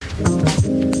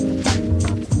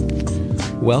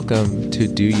Welcome to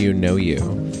Do You Know You?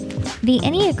 The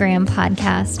Enneagram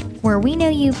podcast, where we know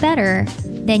you better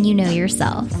than you know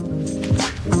yourself.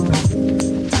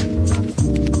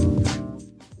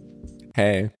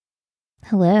 Hey.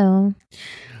 Hello.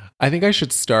 I think I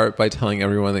should start by telling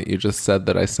everyone that you just said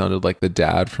that I sounded like the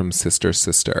dad from Sister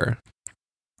Sister.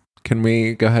 Can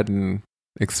we go ahead and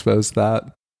expose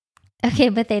that? Okay,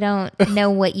 but they don't know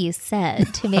what you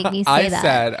said to make me say that. I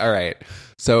said, all right.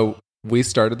 So we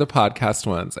started the podcast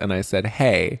once and I said,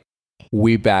 hey,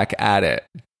 we back at it.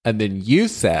 And then you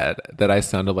said that I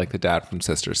sounded like the dad from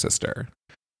Sister Sister.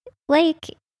 Like,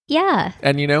 yeah.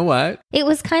 And you know what? It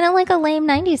was kind of like a lame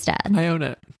 90s dad. I own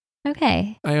it.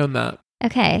 Okay. I own that.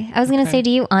 Okay. I was going to say,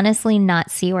 do you honestly not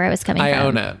see where I was coming from? I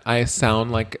own it. I sound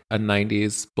like a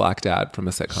 90s black dad from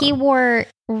a sitcom. He wore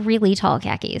really tall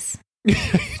khakis.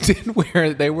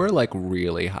 They were like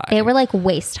really high. They were like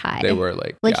waist high. They were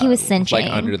like he was cinching.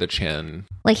 Like under the chin.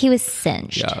 Like he was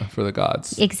cinched. Yeah, for the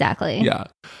gods. Exactly. Yeah.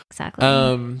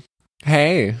 Exactly.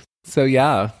 Hey. So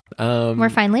yeah. We're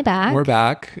finally back. We're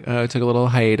back. Took a little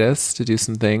hiatus to do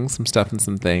some things, some stuff and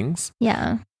some things.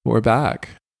 Yeah. We're back.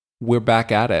 We're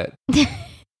back at it.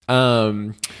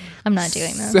 I'm not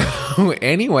doing that. So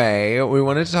anyway, we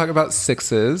wanted to talk about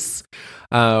sixes.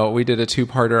 We did a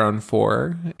two-parter on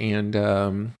 4,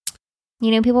 and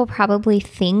people probably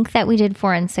think that we did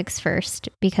 4 and 6 first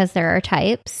because there are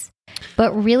types,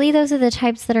 but really those are the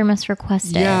types that are most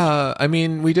requested. Yeah, I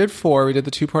mean, we did 4. We did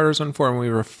the two-parters on 4, and we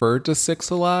referred to 6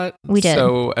 a lot. We did.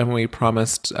 And we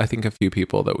promised, I think, a few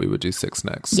people that we would do 6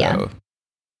 next. Yeah. So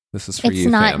this is for you,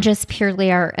 It's not fam. just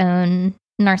purely our own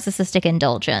narcissistic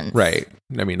indulgence. Right.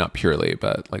 I mean, not purely,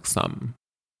 but like some.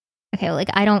 Okay, like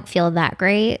I don't feel that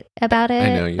great about it.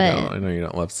 I know you don't. I know you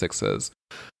don't love 6s.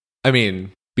 I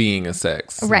mean, being a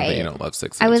 6, right? But you don't love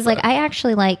 6s. I was like, I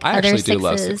actually like. I other actually 6s. do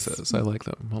love 6s. I like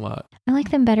them a lot. I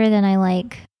like them better than I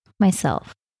like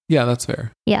myself. Yeah, that's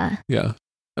fair. Yeah. Yeah.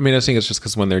 I mean, I think it's just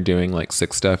because when they're doing like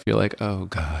 6 stuff, you're like, oh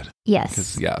god.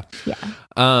 Yes. Yeah.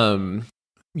 Yeah.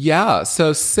 Yeah.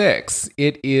 So 6,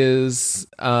 it is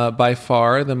by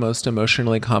far the most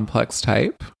emotionally complex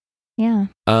type. Yeah.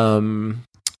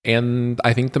 And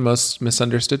I think the most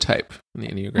misunderstood type in the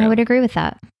Enneagram. I would agree with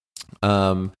that.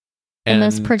 And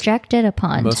most projected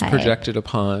upon most type. projected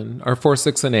upon are 4,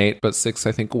 6, and 8, but 6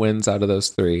 I think wins out of those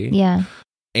 3. Yeah.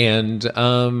 And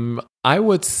I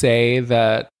would say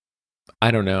that, I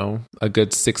don't know, a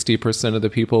good 60% of the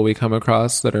people we come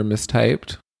across that are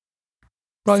mistyped,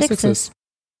 probably 6s.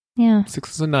 Yeah.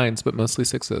 6s and 9s, but mostly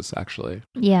 6s actually.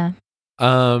 Yeah.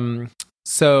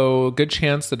 So good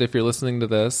chance that if you're listening to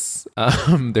this,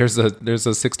 there's a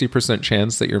 60%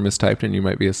 chance that you're mistyped and you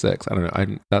might be a 6. I don't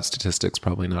know. That statistic's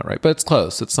probably not right, but it's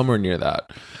close. It's somewhere near that.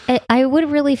 I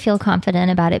would really feel confident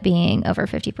about it being over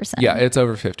 50%. Yeah, it's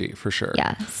over 50 for sure.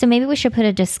 Yeah. So maybe we should put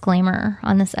a disclaimer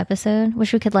on this episode.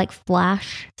 Wish we could like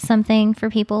flash something for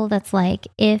people that's like,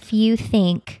 if you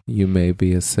think you may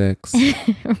be a 6.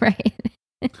 right.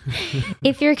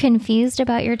 If you're confused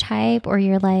about your type or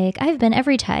you're like, I've been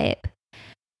every type.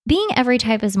 Being every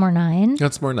type is more 9.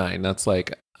 That's more 9. That's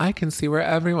like, I can see where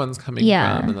everyone's coming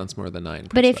from, and that's more than 9.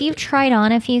 But if you've tried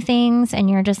on a few things and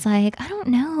you're just like, I don't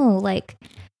know, like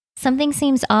something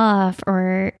seems off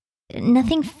or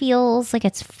nothing feels like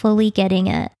it's fully getting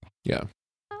it. Yeah.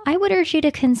 I would urge you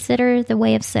to consider the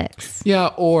way of 6.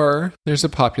 Yeah, or there's a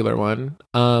popular one.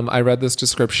 I read this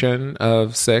description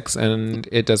of 6 and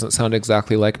it doesn't sound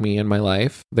exactly like me in my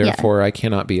life. Therefore, I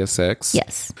cannot be a 6.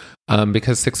 Yes.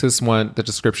 Because 6s want the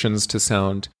descriptions to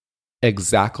sound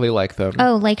exactly like them.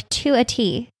 Oh, like to a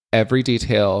T. Every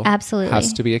detail absolutely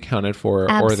has to be accounted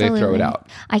for absolutely. Or they throw it out.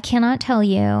 I cannot tell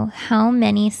you how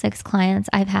many 6 clients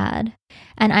I've had.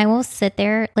 And I will sit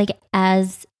there like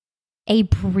as a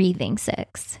breathing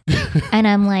 6. And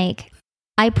I'm like,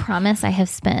 I promise I have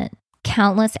spent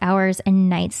countless hours and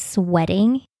nights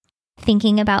sweating,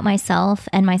 thinking about myself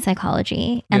and my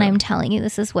psychology. And I'm telling you,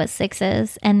 this is what 6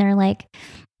 is. And they're like,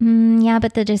 yeah,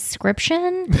 but the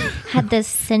description had this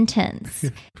sentence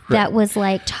that was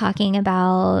like talking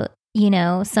about,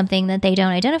 something that they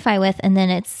don't identify with. And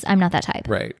then I'm not that type.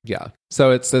 Right. Yeah.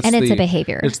 So it's a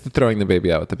behavior. It's the throwing the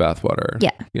baby out with the bathwater.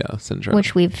 Yeah. Yeah. Syndrome.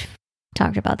 Which we've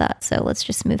talked about that. So let's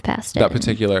just move past it. That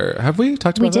particular, have we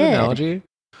talked about that analogy?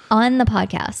 On the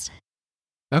podcast.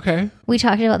 Okay. We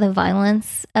talked about the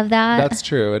violence of that. That's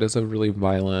true. It is a really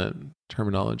violent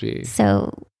terminology.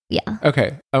 So, yeah.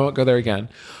 Okay. I won't go there again.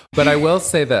 But I will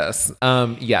say this.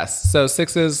 Yes. So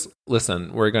 6s,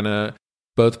 listen, we're going to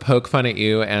both poke fun at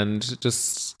you and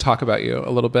just talk about you a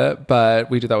little bit. But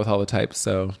we do that with all the types.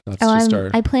 So that's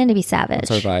I plan to be savage.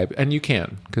 That's our vibe. And you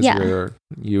can, because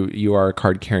you are a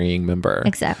card carrying member.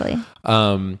 Exactly.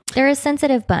 They're a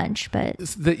sensitive bunch, but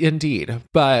indeed.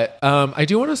 But I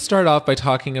do want to start off by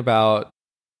talking about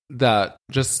that.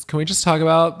 Can we just talk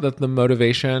about that the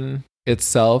motivation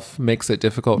itself makes it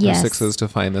difficult for sixes to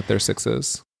find that they're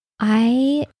sixes?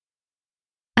 I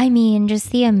mean,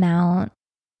 just the amount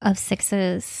of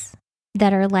sixes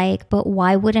that are like, but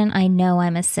why wouldn't I know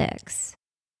I'm a six?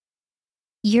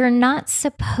 You're not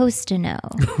supposed to know.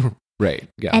 Right.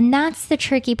 Yeah. And that's the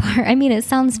tricky part. I mean, it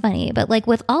sounds funny, but like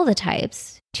with all the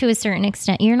types, to a certain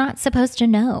extent, you're not supposed to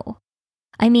know.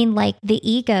 I mean, like the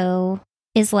ego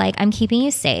is like, I'm keeping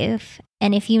you safe.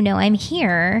 And if you know I'm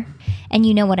here and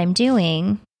you know what I'm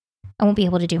doing, I won't be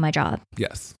able to do my job.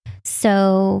 Yes.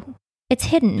 So it's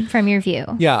hidden from your view.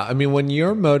 Yeah. I mean, when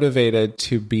you're motivated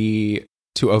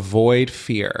to avoid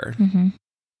fear,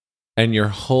 and your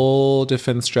whole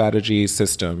defense strategy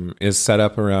system is set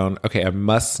up around, okay, I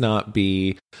must not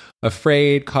be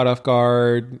afraid, caught off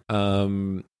guard,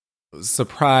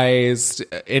 surprised,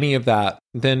 any of that,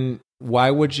 then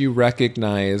why would you read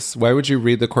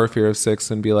the core fear of six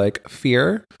and be like,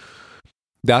 fear?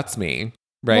 That's me,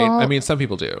 right? Well, I mean, some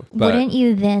people do. But, wouldn't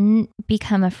you then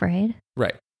become afraid?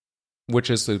 Right. Which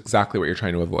is exactly what you're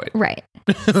trying to avoid. Right.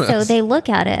 So they look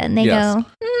at it and they go,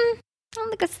 I don't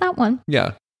think it's that one.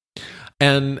 Yeah.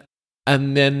 And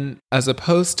then as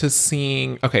opposed to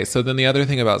seeing, okay, so then the other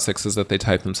thing about six is that they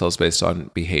type themselves based on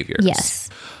behaviors. Yes.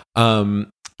 And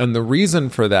the reason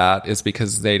for that is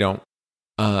because they don't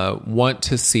want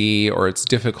to see, or it's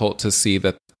difficult to see,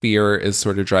 that fear is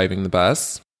sort of driving the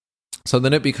bus. So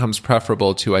then it becomes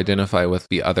preferable to identify with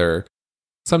the other,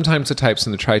 sometimes the types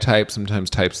in the tri-type, sometimes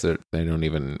types that they don't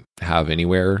even have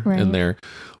anywhere in there.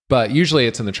 But usually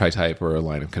it's in the tri-type or a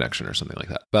line of connection or something like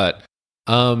that. But,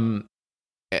 and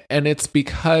it's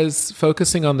because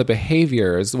focusing on the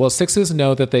behaviors, well, sixes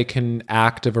know that they can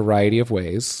act a variety of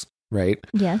ways, right?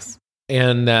 Yes.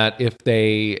 And that if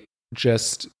they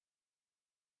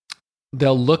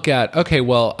they'll look at, okay,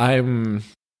 well, I'm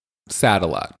sad a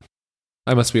lot.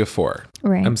 I must be a 4.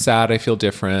 Right. I'm sad. I feel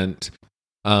different.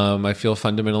 I feel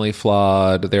fundamentally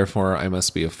flawed. Therefore, I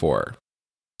must be a 4.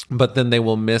 But then they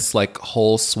will miss like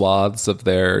whole swaths of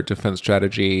their defense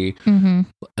strategy and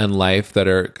life that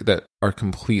are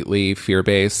completely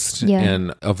fear-based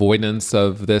and avoidance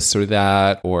of this or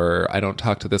that, or I don't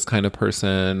talk to this kind of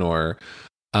person, or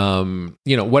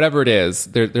whatever it is.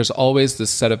 There's always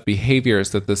this set of behaviors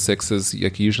that the six is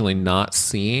usually not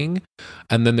seeing,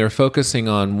 and then they're focusing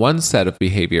on one set of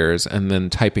behaviors and then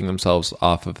typing themselves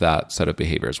off of that set of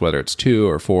behaviors, whether it's 2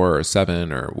 or 4 or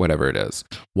 7 or whatever it is.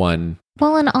 1.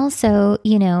 Well, and also,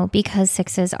 because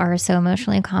sixes are so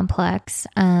emotionally complex,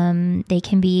 they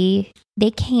can be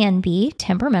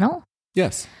temperamental.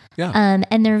 Yes. Yeah.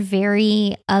 And they're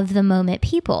very of the moment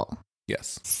people.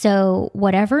 Yes. So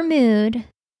whatever mood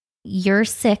your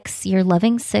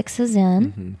loving six is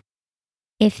in,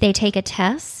 if they take a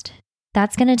test,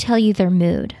 that's going to tell you their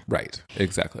mood. Right.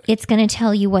 Exactly. It's going to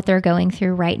tell you what they're going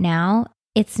through right now.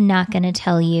 It's not going to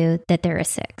tell you that they're a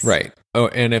 6. Right. Oh,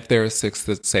 and if they're a 6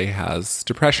 that, say, has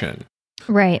depression,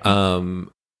 right,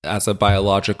 as a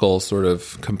biological sort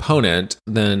of component,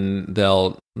 then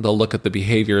they'll look at the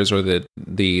behaviors or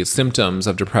the symptoms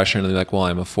of depression and they're like, well,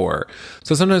 I'm a 4.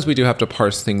 So sometimes we do have to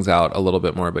parse things out a little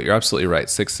bit more, but you're absolutely right.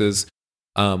 6s,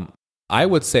 I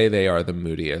would say they are the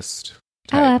moodiest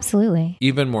type. Oh, absolutely.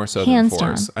 Even more so hands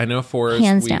than 4s. Down. I know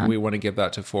 4s, we want to give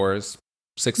that to 4s.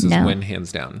 6s win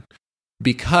hands down.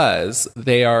 Because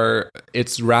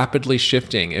it's rapidly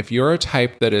shifting. If you're a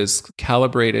type that is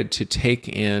calibrated to take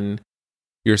in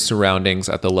your surroundings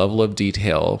at the level of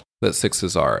detail that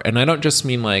 6s are, and I don't just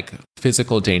mean like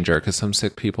physical danger, because some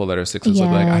sick people that are 6s look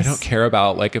like, I don't care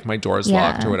about like if my door's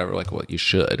locked or whatever. Like, well, you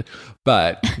should,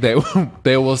 but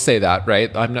they will say that, right?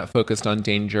 I'm not focused on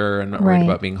danger. I'm not worried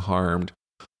about being harmed.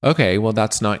 Okay, well,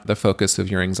 that's not the focus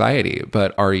of your anxiety,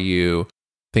 but are you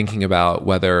thinking about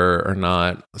whether or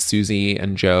not Susie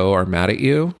and Joe are mad at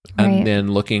you, and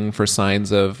then looking for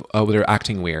signs of, they're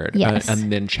acting weird, and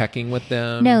then checking with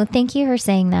them? No, thank you for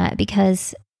saying that,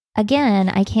 because again,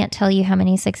 I can't tell you how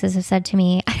many 6s have said to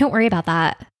me, I don't worry about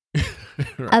that,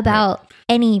 about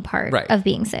any part of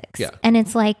being 6. Yeah. And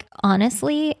it's like,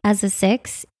 honestly, as a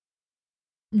 6,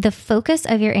 the focus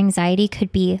of your anxiety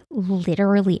could be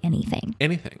literally anything.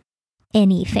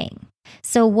 Anything.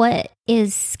 So what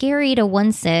is scary to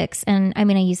 1/6, and I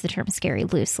mean, I use the term scary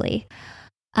loosely,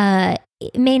 it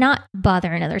may not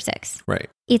bother another 6. Right.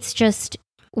 It's just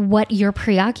what you're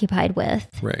preoccupied with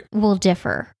will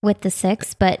differ with the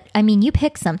 6. But I mean, you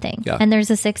pick something, and there's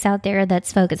a 6 out there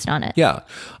that's focused on it. Yeah.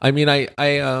 I mean, I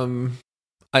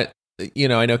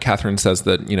know Catherine says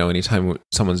that, anytime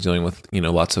someone's dealing with,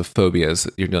 lots of phobias,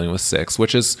 you're dealing with 6,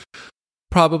 which is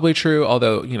probably true.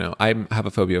 Although, I have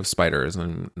a phobia of spiders and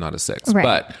I'm not a 6,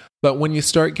 but when you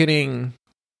start getting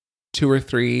 2 or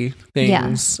 3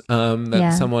 things,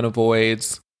 that someone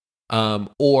avoids,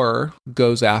 or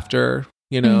goes after,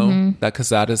 that, cause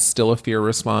that is still a fear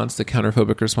response. The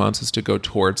counterphobic response is to go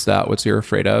towards that, what you're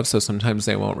afraid of. So sometimes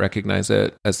they won't recognize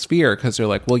it as fear, cause they're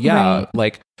like, well, yeah,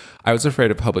 like I was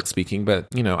afraid of public speaking, but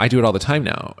I do it all the time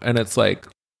now. And it's like,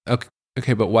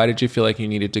 okay, but why did you feel like you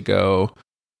needed to go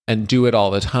and do it all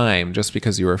the time just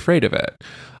because you were afraid of it?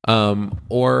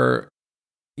 Or,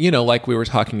 like we were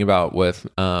talking about with,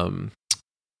 the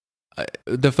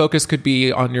focus could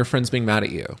be on your friends being mad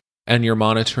at you. And you're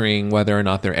monitoring whether or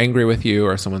not they're angry with you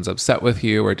or someone's upset with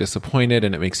you or disappointed,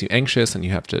 and it makes you anxious and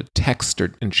you have to text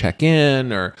and check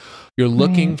in, or you're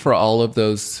looking for all of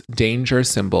those danger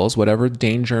symbols, whatever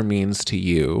danger means to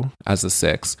you as a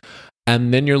 6.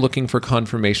 And then you're looking for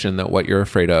confirmation that what you're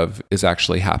afraid of is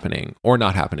actually happening or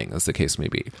not happening, as the case may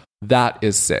be. That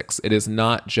is 6. It is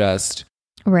not just...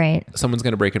 someone's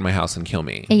going to break in my house and kill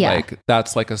me. Yeah. Like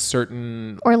that's like a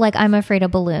certain... Or like, I'm afraid of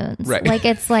balloons. Right. Like,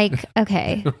 it's like,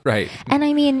 okay. Right. And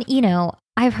I mean,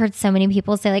 I've heard so many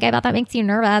people say like, I bet that makes you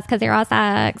nervous because you're all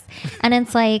 6. And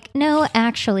it's like, no,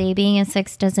 actually being a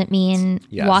 6 doesn't mean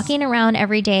walking around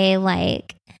every day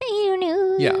like, I don't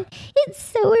know, it's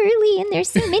so early and there's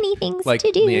so many things like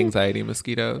to do. The anxiety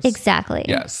mosquitoes. Exactly.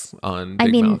 Yes. On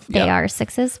Big Big Mouth. Mouth. They are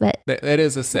 6s, but... It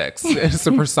is a 6. It's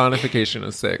a personification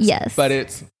of 6. Yes.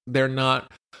 But they're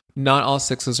not all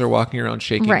 6s are walking around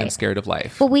shaking and scared of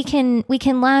life. Well, we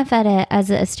can laugh at it as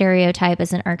a stereotype,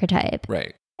 as an archetype.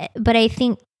 Right. But I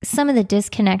think some of the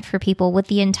disconnect for people with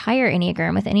the entire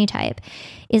Enneagram, with any type,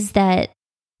 is that,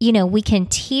 we can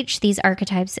teach these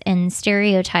archetypes and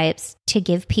stereotypes to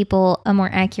give people a more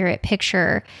accurate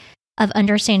picture of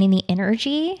understanding the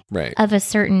energy of a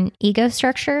certain ego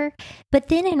structure. But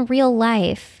then in real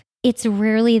life, it's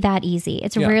rarely that easy.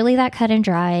 It's rarely that cut and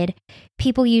dried.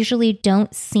 People usually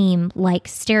don't seem like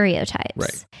stereotypes.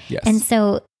 Right. Yes. And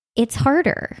so it's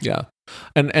harder. Yeah.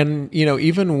 And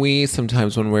even we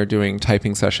sometimes, when we're doing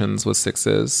typing sessions with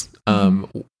 6s,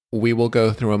 we will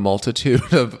go through a multitude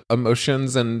of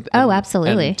emotions and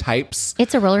absolutely, and types.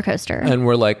 It's a roller coaster. And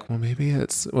we're like, well, maybe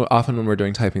often when we're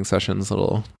doing typing sessions,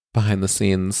 little behind the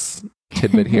scenes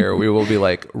tidbit here, we will be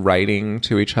like writing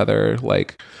to each other,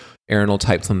 like Aaron will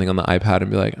type something on the iPad and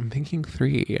be like, I'm thinking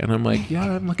 3. And I'm like, yeah,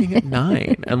 I'm looking at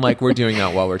 9. And like, we're doing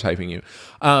that while we're typing you.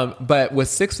 But with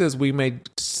 6s, we may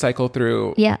cycle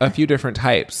through a few different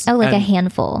types. Oh, like a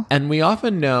handful. And we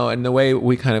often know, and the way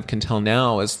we kind of can tell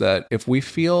now is that if we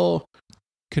feel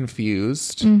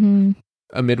confused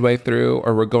a midway through,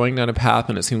 or we're going down a path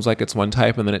and it seems like it's one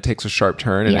type and then it takes a sharp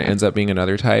turn and it ends up being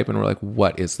another type. And we're like,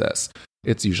 what is this?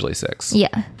 It's usually 6.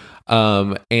 Yeah.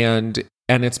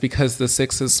 And it's because the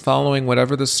 6 is following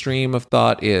whatever the stream of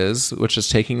thought is, which is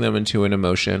taking them into an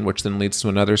emotion, which then leads to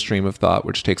another stream of thought,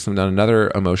 which takes them down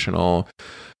another emotional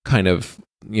kind of,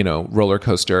 roller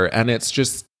coaster. And that's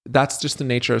just the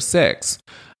nature of 6.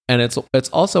 And it's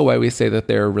also why we say that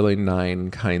there are really 9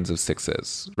 kinds of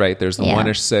 6s, right? There's the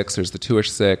 1-ish 6, there's the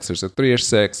 2-ish 6, there's the 3-ish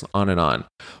 6, on and on.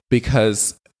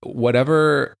 Because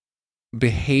whatever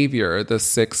behavior the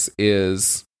 6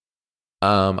 is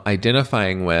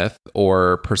identifying with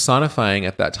or personifying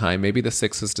at that time, maybe the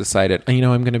 6 has decided, I'm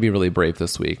going to be really brave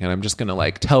this week and I'm just going to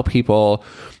like tell people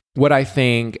what I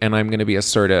think and I'm going to be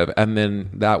assertive. And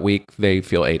then that week they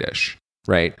feel 8-ish,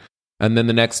 right? And then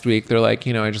the next week they're like,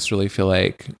 I just really feel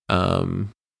like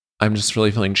I'm just really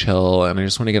feeling chill and I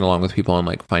just want to get along with people and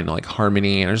like find like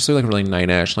harmony. And I just feel like really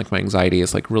 9-ish, like my anxiety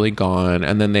is like really gone.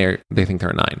 And then they think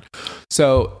they're a 9.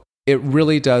 So it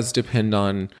really does depend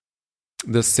on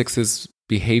the 6's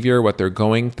behavior, what they're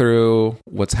going through,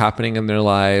 what's happening in their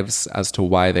lives as to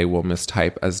why they will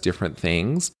mistype as different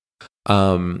things.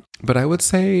 But I would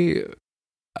say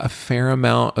a fair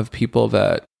amount of people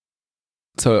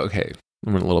okay,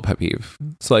 I'm a little pet peeve.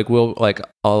 So like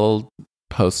I'll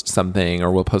post something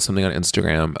or we'll post something on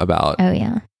Instagram about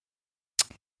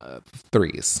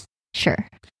 3s. Sure.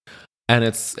 And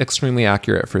it's extremely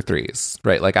accurate for 3s,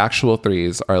 right? Like actual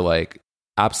 3s are like,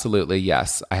 absolutely,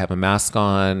 yes, I have a mask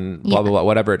on, blah, blah, blah,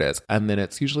 whatever it is. And then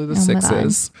it's usually the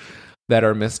 6s that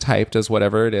are mistyped as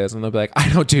whatever it is. And they'll be like, I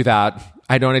don't do that.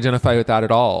 I don't identify with that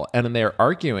at all. And then they're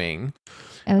arguing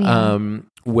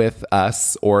with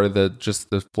us or just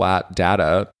the flat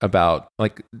data about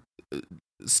like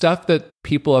stuff that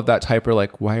people of that type are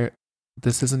like, why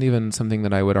this isn't even something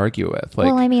that I would argue with. Like,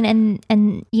 well, I mean,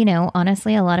 and you know,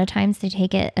 honestly, a lot of times they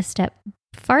take it a step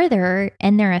farther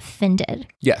and they're offended.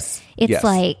 Yes. It's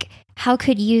like, how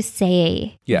could you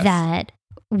say that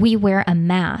we wear a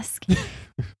mask?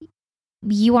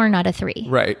 You are not a 3.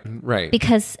 Right.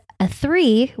 Because a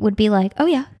 3 would be like, oh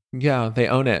yeah. Yeah, they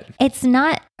own it. It's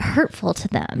not hurtful to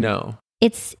them. No.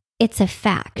 It's a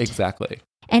fact. Exactly.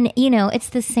 And, you know, it's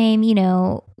the same, you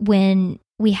know, when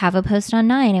we have a post on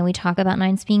 9 and we talk about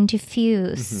 9s being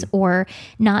diffuse or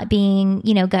not being,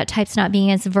 you know, gut types not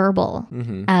being as verbal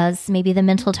as maybe the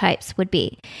mental types would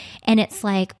be. And it's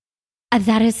like,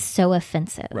 that is so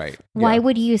offensive. Right. Why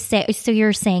would you say, so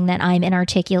you're saying that I'm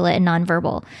inarticulate and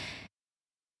nonverbal?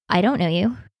 I don't know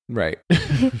you. Right.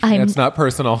 It's not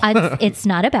personal. It's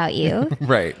not about you.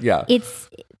 Right. Yeah.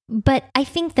 But I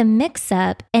think the mix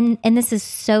up, and this is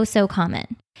so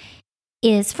common,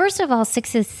 is first of all,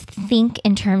 6s think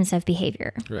in terms of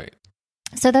behavior. Right.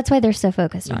 So that's why they're so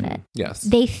focused on it. Yes.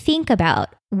 They think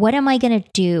about, what am I going to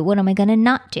do? What am I going to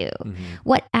not do?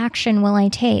 What action will I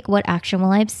take? What action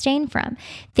will I abstain from?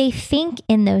 They think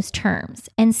in those terms.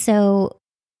 And so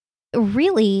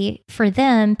really, for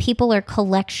them, people are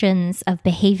collections of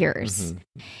behaviors.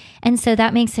 And so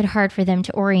that makes it hard for them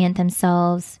to orient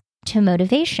themselves to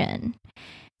motivation.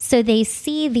 So they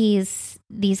see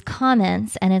these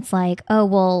comments and it's like, oh,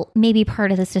 well, maybe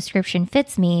part of this description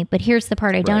fits me, but here's the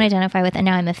part I don't identify with, and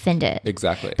now I'm offended.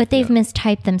 Exactly. But they've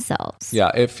mistyped themselves.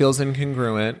 Yeah, it feels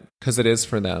incongruent because it is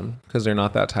for them, because they're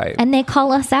not that type. And they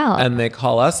call us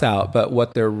out. But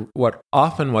what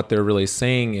they're really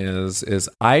saying is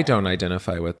I don't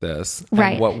identify with this.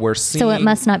 Right. And what we're seeing, so it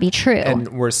must not be true. And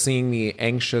we're seeing the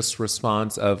anxious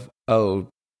response of, oh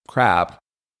crap,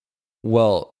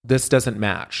 well, this doesn't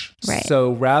match. Right.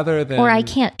 So rather than... Or I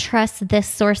can't trust this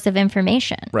source of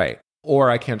information. Right.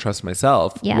 Or I can't trust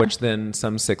myself, which then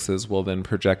some 6s will then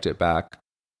project it back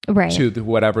to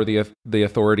whatever the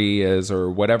authority is or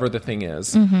whatever the thing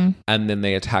is. And then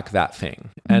they attack that thing.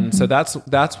 And so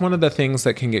that's one of the things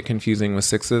that can get confusing with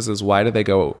 6s is why do they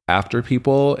go after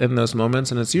people in those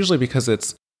moments? And it's usually because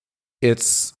it's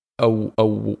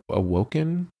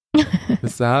awoken.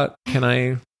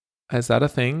 Is that a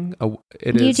thing?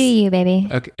 You do you, baby.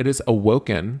 Okay, it is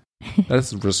awoken. That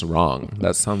is just wrong.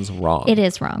 That sounds wrong. It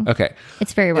is wrong. Okay.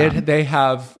 It's very wrong. They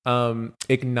have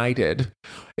ignited.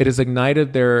 It has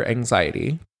ignited their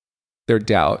anxiety, their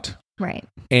doubt. Right.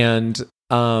 And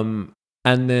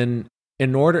then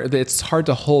it's hard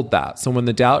to hold that. So when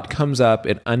the doubt comes up,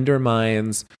 it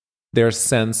undermines their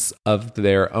sense of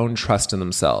their own trust in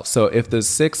themselves. So if the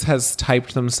 6 has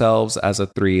typed themselves as a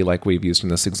 3, like we've used in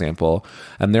this example,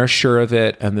 and they're sure of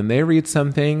it, and then they read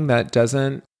something that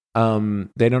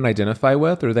they don't identify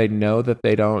with, or they know that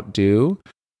they don't do,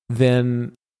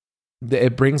 then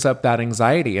it brings up that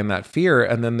anxiety and that fear.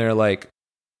 And then they're like,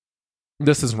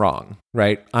 this is wrong,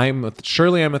 right?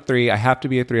 Surely I'm a 3. I have to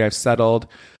be a 3. I've settled.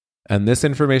 And this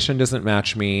information doesn't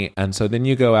match me. And so then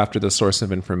you go after the source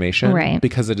of information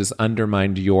because it has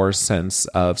undermined your sense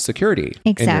of security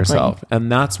in yourself.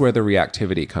 And that's where the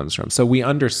reactivity comes from. So we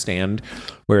understand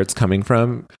where it's coming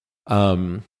from.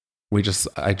 I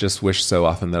just wish so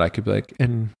often that I could be like,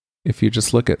 and if you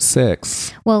just look at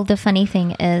 6. Well, the funny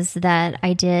thing is that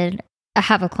I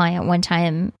have a client one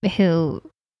time who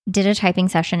did a typing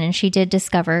session and she did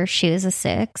discover she was a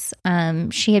 6.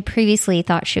 She had previously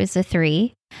thought she was a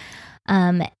 3.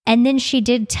 And then she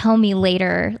did tell me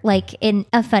later, like in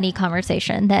a funny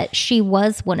conversation, that she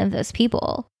was one of those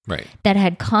people that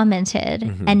had commented,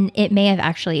 and it may have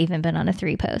actually even been on a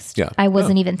 3 post. Yeah. I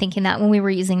wasn't even thinking that when we were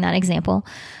using that example.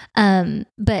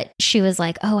 But she was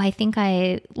like, oh, I think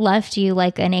I left you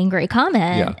like an angry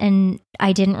comment and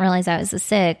I didn't realize I was a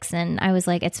 6. And I was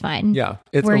like, it's fine. Yeah.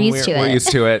 We're used to it. We're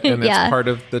used to it. And it's part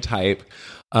of the type.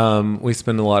 We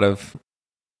spend a lot of,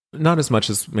 not as much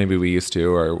as maybe we used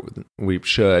to or we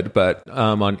should, but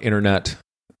on internet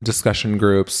discussion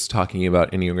groups talking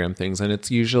about Enneagram things. And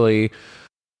it's usually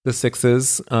the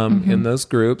 6s in those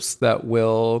groups that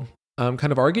will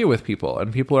kind of argue with people.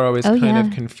 And people are always kind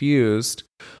of confused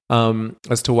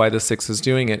as to why the 6 is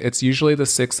doing it. It's usually the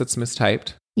 6 that's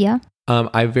mistyped. Yeah.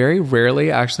 I very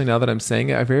rarely, actually, now that I'm saying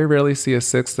it, I very rarely see a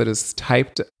 6 that is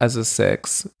typed as a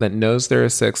 6, that knows they're a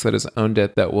 6, that has owned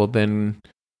it, that will then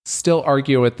still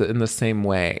argue it in the same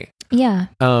way. Yeah.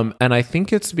 And I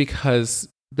think it's because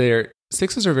their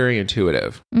 6s are very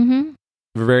intuitive.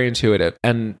 Very intuitive.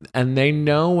 And they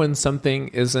know when something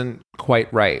isn't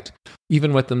quite right,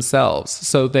 even with themselves.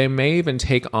 So they may even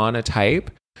take on a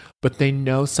type but they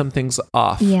know something's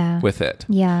off with it.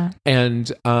 Yeah.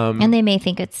 And they may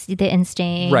think it's the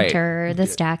instinct or the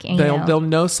stacking. They'll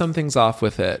know something's off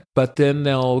with it, but then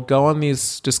they'll go on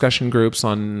these discussion groups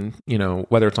on,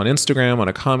 whether it's on Instagram, on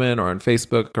a comment, or on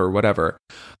Facebook or whatever.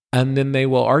 And then they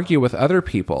will argue with other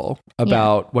people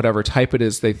about whatever type it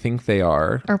is they think they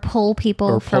are. Or poll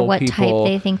people for what type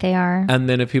they think they are. And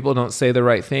then if people don't say the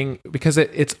right thing, because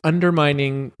it's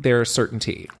undermining their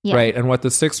certainty, right? And what the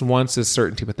 6 wants is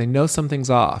certainty, but they know something's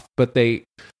off. But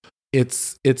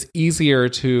it's easier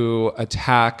to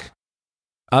attack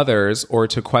others or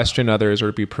to question others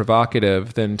or be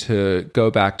provocative than to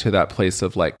go back to that place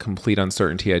of like complete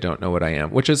uncertainty. I don't know what I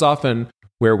am, which is often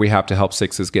where we have to help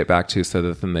 6s get back to, so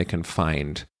that then they can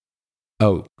find,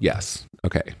 oh, yes,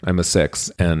 okay, I'm a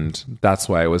 6, and that's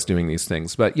why I was doing these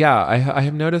things. But yeah, I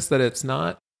have noticed that it's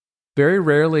not very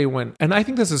rarely and I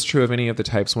think this is true of any of the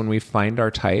types, when we find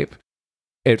our type,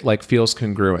 it like feels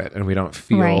congruent and we don't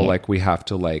feel like we have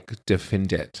to like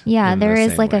defend it. Yeah, there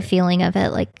is like a feeling of it,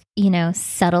 like,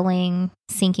 settling,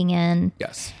 sinking in.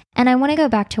 Yes. And I want to go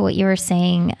back to what you were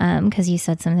saying, because you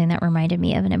said something that reminded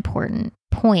me of an important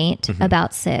point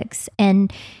about 6.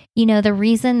 And, the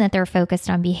reason that they're focused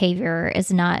on behavior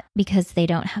is not because they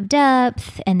don't have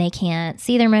depth and they can't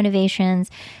see their motivations,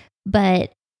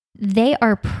 but they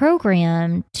are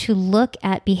programmed to look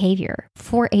at behavior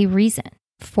for a reason,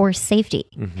 for safety.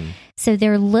 So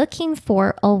they're looking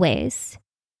for always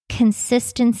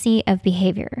consistency of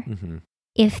behavior.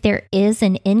 If there is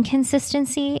an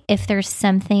inconsistency, if there's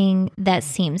something that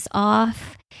seems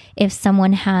off, if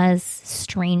someone has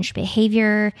strange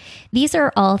behavior, these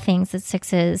are all things that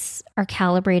 6s are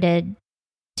calibrated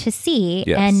to see,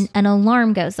 and an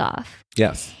alarm goes off.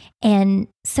 Yes. And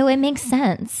so it makes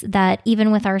sense that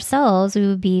even with ourselves, we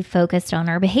would be focused on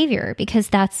our behavior because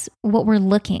that's what we're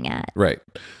looking at. Right.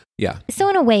 Yeah. So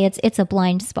in a way, it's a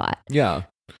blind spot. Yeah.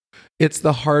 It's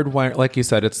the hardwire, like you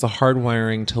said, it's the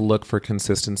hardwiring to look for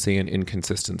consistency and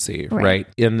inconsistency, right?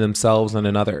 In themselves and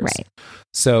in others. Right.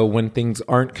 So when things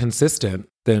aren't consistent,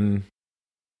 then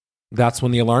that's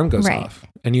when the alarm goes off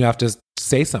and you have to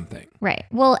say something. Right.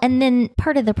 Well, and then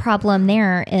part of the problem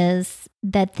there is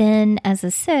that then as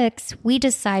a 6, we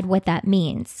decide what that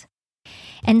means.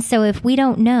 And so if we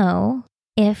don't know,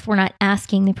 if we're not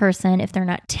asking the person, if they're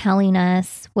not telling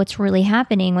us what's really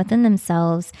happening within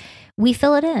themselves, we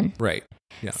fill it in. Right.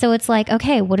 Yeah. So it's like,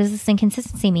 okay, what does this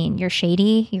inconsistency mean? You're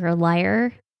shady. You're a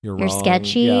liar. You're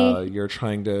sketchy. Yeah, you're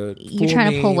trying to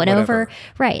pull one over.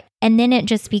 Right. And then it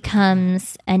just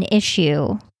becomes an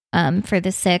issue for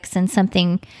the 6 and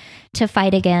something to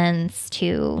fight against,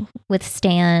 to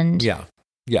withstand. Yeah.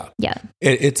 Yeah. Yeah.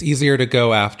 It's easier to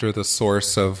go after the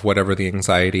source of whatever the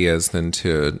anxiety is than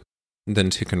to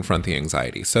confront the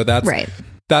anxiety. So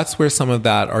that's where some of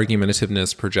that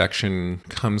argumentativeness projection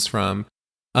comes from.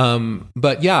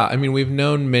 But yeah, I mean, we've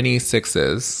known many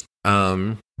 6s.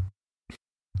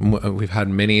 We've had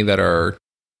many that are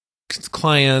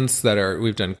clients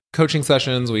we've done coaching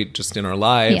sessions. We just in our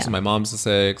lives. Yeah. My mom's a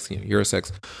 6. You're a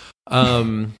 6.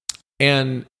 And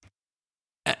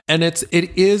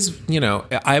it is.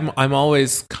 I'm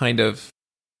always kind of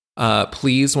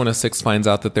pleased when a 6 finds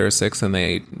out that they're a 6 and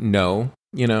they know.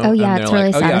 Oh yeah, and it's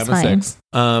really satisfying.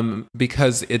 I'm a 6.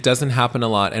 Because it doesn't happen a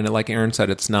lot, and like Erin said,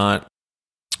 it's not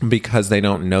because they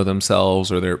don't know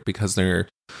themselves or because they're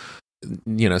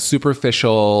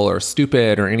superficial or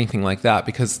stupid or anything like that.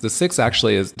 Because the 6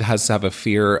 actually has to have a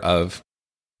fear of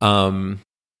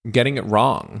getting it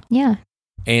wrong. Yeah.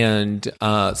 And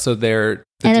so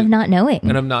of not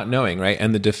knowing, right?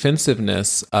 And the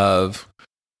defensiveness of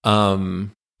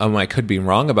I could be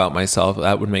wrong about myself.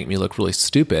 That would make me look really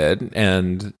stupid.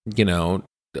 And,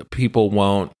 people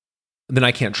won't, then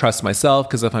I can't trust myself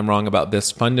because if I'm wrong about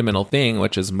this fundamental thing,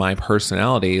 which is my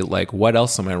personality, like what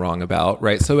else am I wrong about?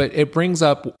 Right. So it brings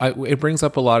up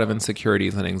a lot of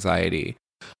insecurities and anxiety,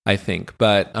 I think.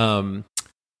 But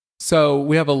so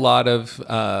we have a lot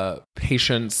of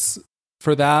patience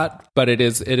for that, but it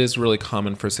is really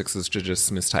common for 6s to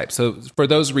just mistype. So for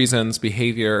those reasons,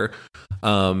 behavior,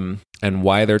 and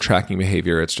why they're tracking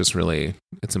behavior,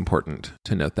 it's important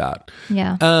to note that.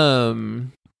 Yeah.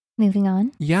 Moving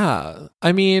on. Yeah.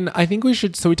 I mean, I think we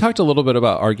talked a little bit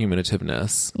about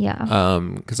argumentativeness. Yeah.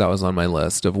 Because that was on my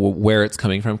list of where it's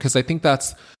coming from. Because I think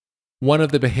that's one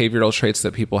of the behavioral traits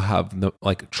that people have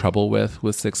trouble with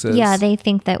 6s. Yeah, they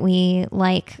think that we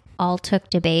all took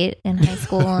debate in high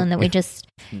school and that we just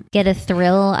get a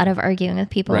thrill out of arguing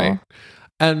with people. Right.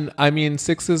 And I mean,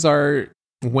 6s are,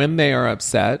 when they are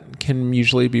upset, can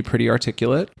usually be pretty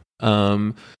articulate.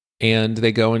 and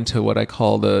they go into what I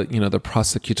call the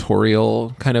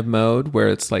prosecutorial kind of mode, where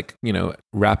it's like,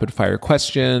 rapid fire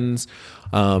questions.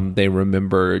 They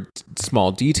remember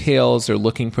small details. They're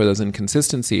looking for those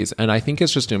inconsistencies. And I think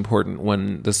it's just important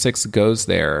when the 6 goes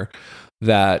there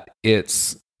that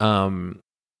it's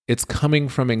coming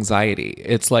from anxiety.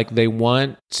 It's like they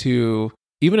want to,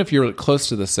 even if you're close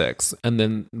to the 6 and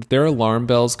then their alarm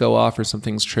bells go off or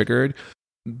something's triggered,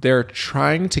 they're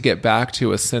trying to get back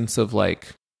to a sense of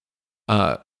like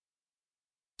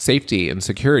safety and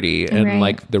security and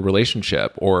like the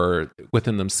relationship or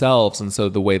within themselves. And so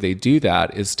the way they do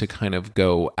that is to kind of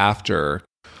go after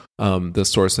the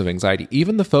source of anxiety.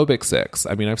 Even the phobic 6.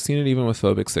 I mean, I've seen it even with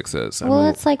phobic 6s. Well,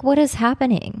 it's like, what is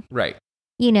happening? Right.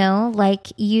 Like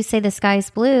you say the sky's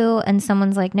blue and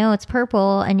someone's like, no, it's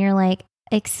purple. And you're like,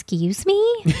 excuse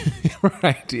me?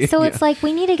 Right. So it's like,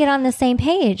 we need to get on the same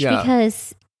page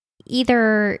because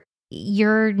either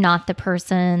you're not the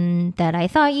person that I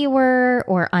thought you were,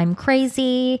 or I'm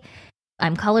crazy,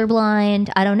 I'm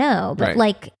colorblind, I don't know. But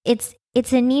like, it's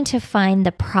a need to find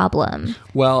the problem.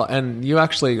 Well, and you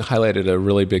actually highlighted a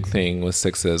really big thing with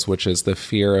 6s, which is the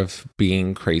fear of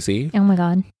being crazy. Oh my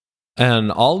God.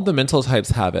 And all of the mental types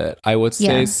have it. I would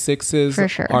say 6s for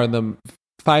sure. are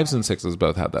 5s and 6s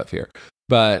both have that fear.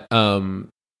 But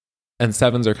and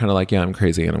 7s are kind of like, yeah, I'm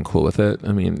crazy and I'm cool with it.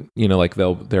 I mean, like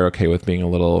they're okay with being a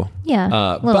little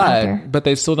but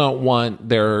they still don't want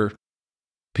their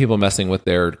people messing with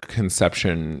their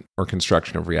conception or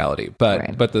construction of reality.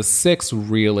 But the 6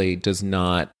 really does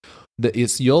not.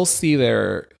 You'll see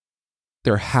their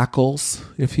hackles,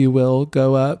 if you will,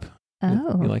 go up.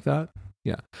 Oh, you like that?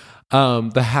 Yeah.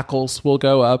 The hackles will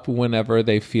go up whenever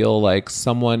they feel like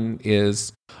someone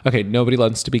is okay. Nobody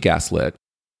wants to be gaslit.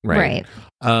 Right.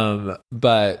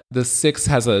 But the 6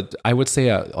 has I would say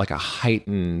a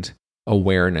heightened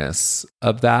awareness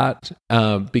of that,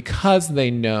 because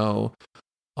they know.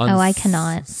 I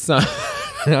cannot.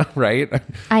 Right.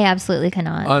 I absolutely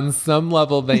cannot. On some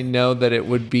level, they know that it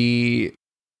would be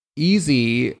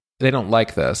easy. They don't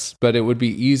like this, but it would be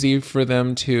easy for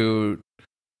them to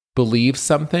believe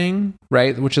something,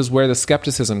 right? Which is where the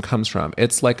skepticism comes from.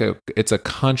 It's like it's a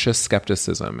conscious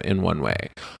skepticism in one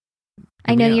way.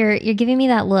 I know you're giving me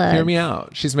that look. Hear me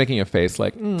out. She's making a face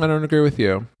like, I don't agree with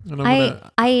you.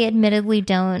 I admittedly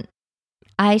don't.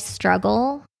 I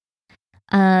struggle.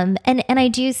 And I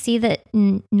do see that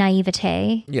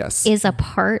naivete is a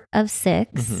part of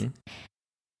 6. Mm-hmm.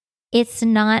 It's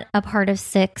not a part of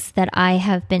 6 that I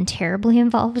have been terribly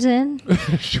involved in,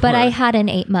 sure. But I had an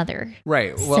 8 mother.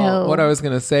 Right. Well, what I was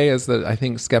going to say is that I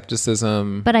think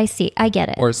skepticism, but I get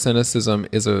it, or cynicism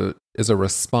is a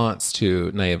response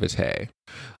to naivete.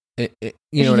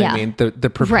 You know what I mean? The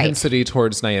propensity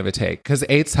towards naivete, because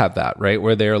 8s have that, right?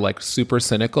 Where they're like super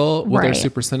cynical. Well, they're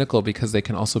super cynical because they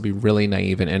can also be really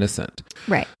naive and innocent.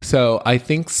 Right. So I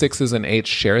think 6s and 8s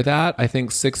share that. I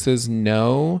think 6s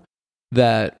know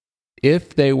that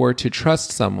if they were to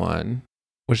trust someone,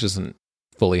 which doesn't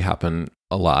fully happen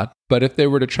a lot, but if they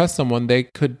were to trust someone, they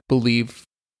could believe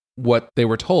what they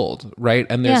were told, right?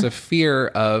 And there's a fear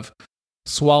of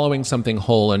swallowing something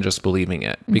whole and just believing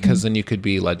it, because then you could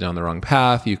be led down the wrong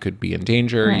path, you could be in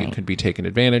danger, you could be taken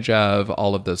advantage of,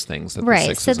 all of those things that the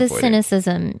 6 so the avoiding.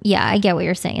 Cynicism, I get what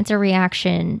you're saying. It's a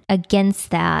reaction against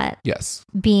that. Yes.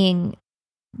 Being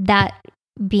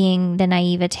the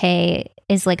naivete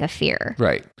is like a fear.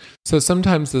 Right. So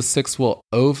sometimes the 6 will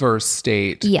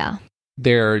overstate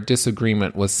their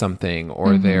disagreement with something,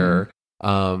 or their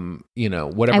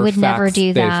whatever I would facts never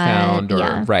do they that. found,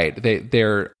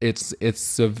 or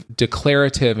it's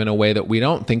declarative in a way that we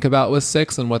don't think about with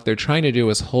 6, and what they're trying to do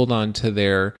is hold on to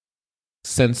their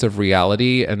sense of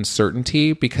reality and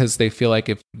certainty, because they feel like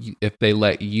if they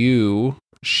let you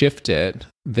shift it,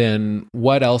 then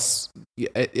what else?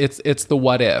 It's the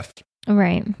what if.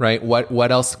 Right.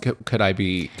 What else could I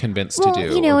be convinced to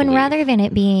do? And rather than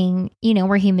it being,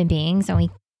 we're human beings and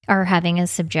we are having a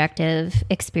subjective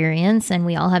experience, and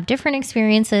we all have different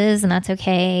experiences, and that's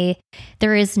okay.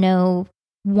 There is no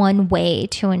one way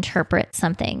to interpret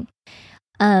something.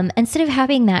 Instead of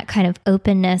having that kind of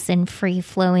openness and free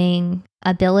flowing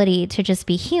ability to just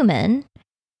be human,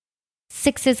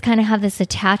 6s kind of have this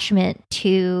attachment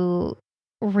to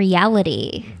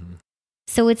reality. Mm-hmm.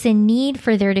 So it's a need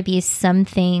for there to be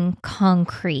something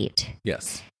concrete.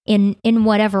 Yes. In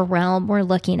whatever realm we're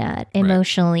looking at,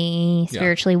 emotionally,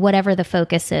 spiritually, whatever the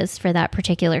focus is for that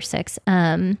particular 6.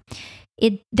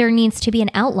 There needs to be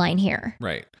an outline here.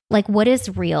 Right. Like, what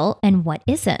is real and what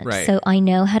isn't. Right. So I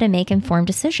know how to make informed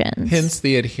decisions. Hence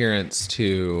the adherence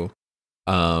to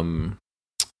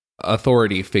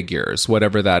authority figures,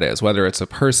 whatever that is, whether it's a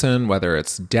person, whether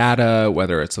it's data,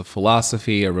 whether it's a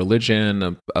philosophy, a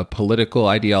religion, a political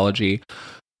ideology.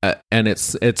 And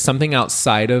it's something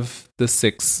outside of the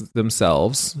six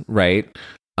themselves, right?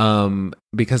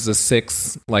 Because the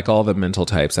six, like all the mental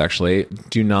types actually,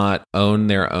 do not own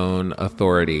their own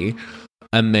authority,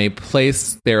 and they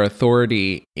place their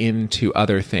authority into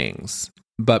other things.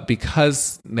 But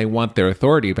because they want their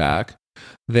authority back,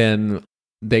 then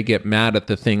they get mad at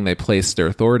the thing they placed their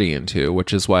authority into,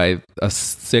 which is why a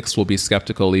six will be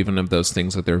skeptical even of those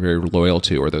things that they're very loyal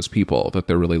to, or those people that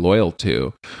they're really loyal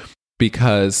to,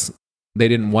 because they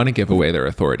didn't want to give away their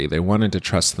authority. They wanted to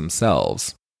trust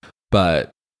themselves, but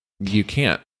you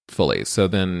can't fully. So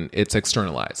then it's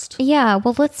externalized. Yeah.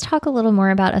 Well, let's talk a little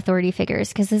more about authority figures,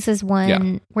 because this is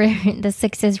one where the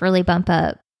sixes really bump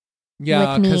up.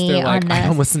 Yeah, because they're like, I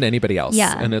don't listen to anybody else.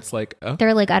 Yeah. And it's like, oh.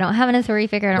 They're like, I don't have an authority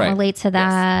figure. I don't relate to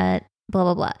that, blah,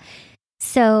 blah, blah.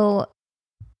 So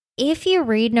if you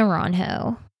read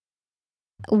Naranjo,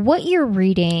 what you're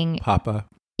reading... Papa.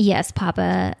 Yes,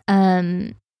 Papa.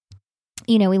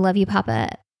 We love you,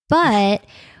 Papa. But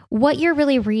what you're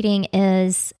really reading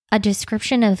is a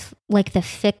description of like the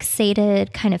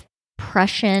fixated kind of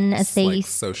Prussian, as they like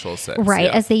social six,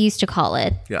 as they used to call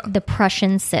it, the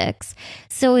Prussian six.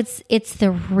 So it's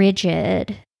the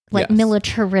rigid, like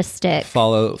militaristic.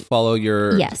 Follow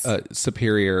your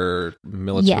superior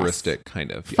militaristic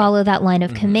kind of. Yeah. Follow that line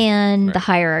of command, the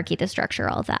hierarchy, the structure,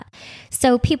 all that.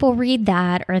 So people read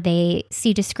that, or they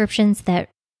see descriptions that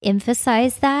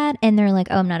emphasize that, and they're like,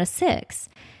 "Oh, I'm not a six."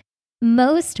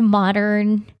 Most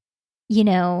modern,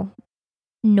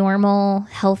 normal,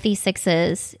 healthy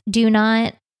sixes do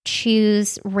not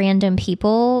choose random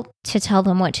people to tell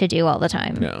them what to do all the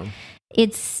time. No.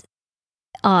 It's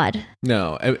odd.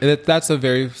 No, that's a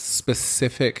very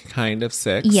specific kind of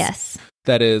six. Yes.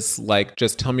 That is like,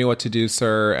 just tell me what to do,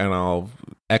 sir, and I'll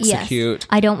execute. Yes.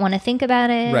 I don't want to think about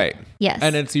it. Right. Yes.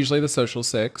 And it's usually the social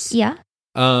six. Yeah.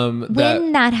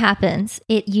 When that happens,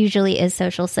 it usually is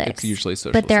social six. It's usually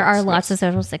social six. But there six, are lots of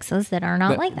social sixes that are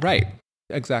not like that. Right.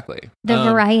 Exactly. The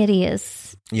variety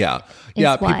is people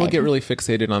wide. get really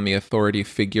fixated on the authority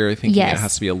figure, thinking it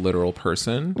has to be a literal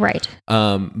person. Right.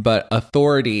 But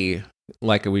authority,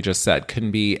 like we just said,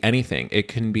 can be anything. It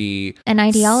can be an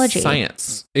ideology,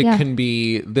 science. It can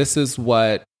be, this is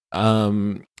what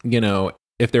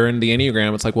if they're in the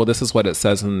Enneagram, it's like, well, this is what it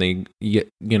says in the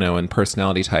in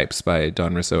Personality Types by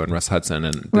Don Risso and Russ Hudson,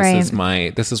 and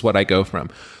this is what I go from.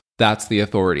 That's the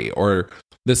authority. Or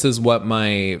this is what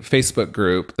my Facebook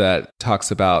group that talks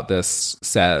about this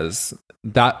says.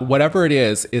 That whatever it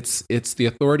is, it's the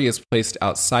authority is placed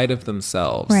outside of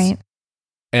themselves. Right.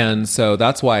 And so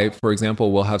that's why, for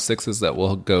example, we'll have sixes that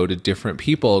will go to different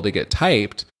people to get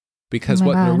typed, because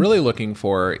what they're really looking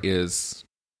for is,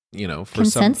 for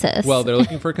consensus. They're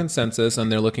looking for consensus,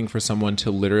 and they're looking for someone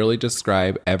to literally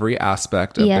describe every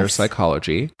aspect of their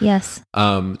psychology. Yes.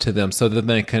 To them, so that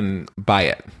they can buy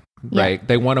it. Right.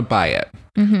 They want to buy it.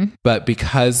 Mm-hmm. But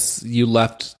because you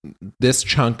left this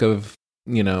chunk of,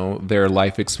 their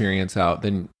life experience out,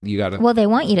 then you got to... Well, they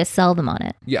want you to sell them on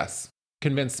it. Yes.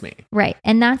 Convince me. Right.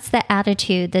 And that's the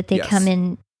attitude that they come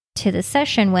into the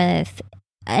session with.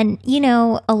 And,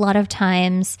 a lot of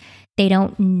times they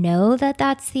don't know that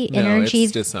that's the energy.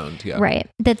 It's disowned. Yeah. Right.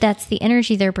 That's the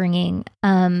energy they're bringing.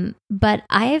 But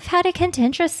I've had a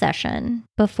contentious session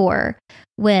before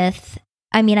with...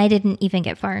 I didn't even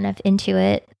get far enough into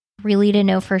it really to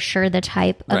know for sure the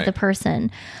type of the person.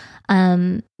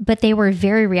 But they were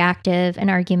very reactive and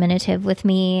argumentative with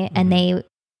me. Mm-hmm. And they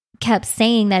kept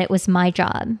saying that it was my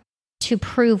job to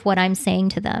prove what I'm saying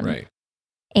to them. Right.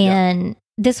 And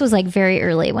this was like very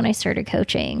early when I started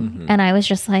coaching. Mm-hmm. And I was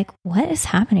just like, what is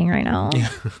happening right now? Yeah.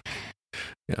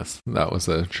 Yes. That was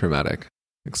a traumatic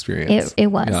experience. It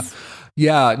was.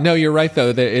 Yeah, no, you're right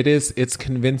though. That it's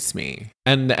convinced me,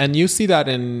 and you see that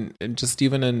in just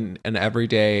even in an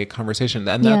everyday conversation,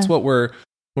 and that's what when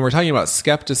we're talking about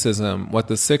skepticism. What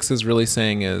the six is really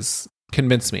saying is,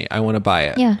 convince me. I want to buy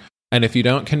it. Yeah. And if you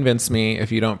don't convince me,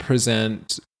 if you don't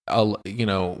present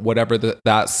whatever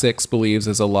that six believes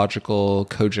is a logical,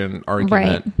 cogent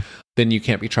argument, then you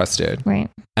can't be trusted. Right.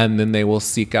 And then they will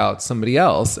seek out somebody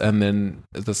else, and then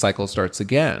the cycle starts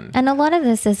again. And a lot of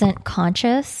this isn't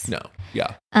conscious. No.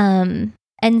 Yeah.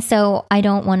 And so I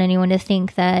don't want anyone to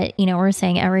think that, we're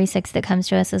saying every six that comes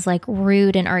to us is like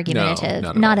rude and argumentative.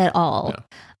 No, not at all.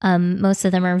 No. Most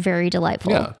of them are very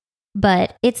delightful. Yeah.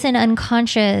 But it's an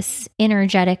unconscious,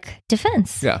 energetic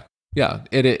defense. Yeah. Yeah.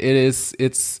 It is.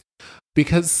 It's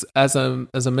because as a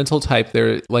mental type,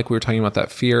 there, like we were talking about, that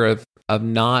fear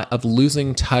of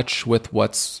losing touch with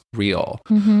what's real.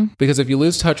 Because if you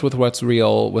lose touch with what's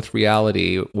real, with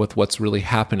reality, with what's really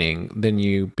happening, then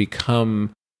you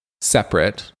become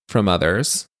separate from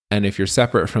others. And if you're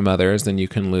separate from others, then you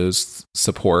can lose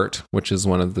support, which is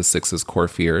one of the 6's core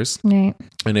fears. Right.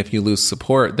 And if you lose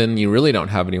support, then you really don't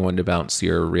have anyone to bounce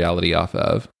your reality off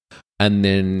of. And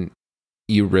then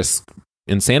you risk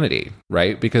insanity,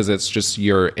 right? Because it's just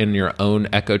you're in your own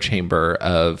echo chamber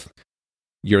of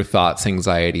your thoughts,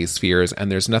 anxieties, fears,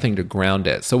 and there's nothing to ground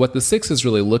it. So what the 6 is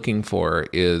really looking for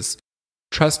is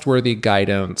trustworthy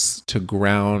guidance to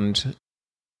ground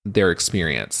their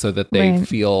experience so that they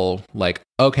feel like,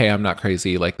 okay, I'm not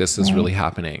crazy, like this is really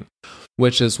happening,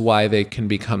 which is why they can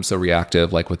become so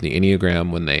reactive, like with the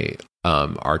Enneagram, when they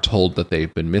are told that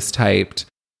they've been mistyped.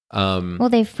 Well,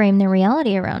 they frame their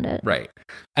reality around it. Right.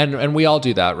 And we all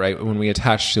do that, right? When we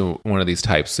attach to one of these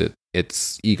types,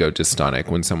 it's ego dystonic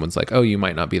when someone's like, oh, you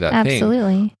might not be that thing.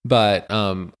 Absolutely. But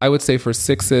I would say for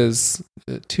 6s,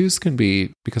 2s can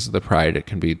be, because of the pride, it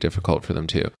can be difficult for them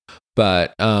too.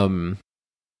 But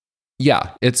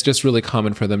yeah, it's just really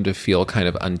common for them to feel kind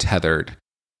of untethered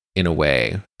in a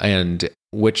way, and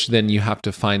which then you have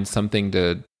to find something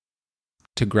to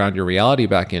ground your reality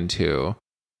back into.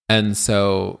 And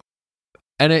so,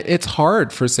 and it's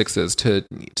hard for 6s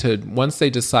to once they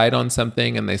decide on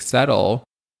something and they settle,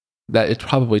 that it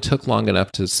probably took long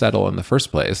enough to settle in the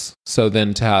first place. So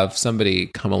then to have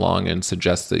somebody come along and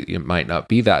suggest that it might not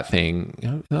be that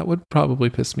thing, that would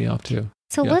probably piss me off too.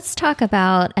 So let's talk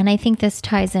about, and I think this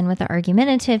ties in with the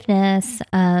argumentativeness.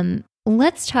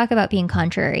 Let's talk about being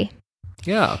contrary.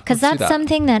 Yeah. Because that's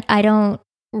something that I don't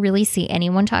really see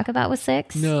anyone talk about with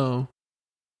 6. No.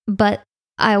 But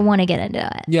I want to get into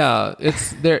it. Yeah.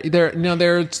 It's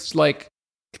there's like,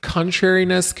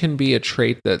 contrariness can be a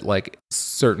trait that like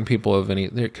certain people of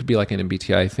there could be like an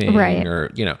MBTI thing, right, or,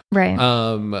 right.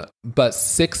 But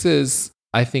 6s,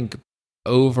 I think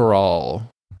overall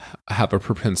have a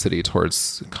propensity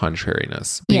towards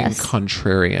contrariness, being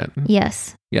contrarian.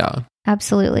 Yes. Yeah.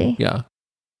 Absolutely. Yeah.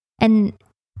 And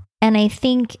I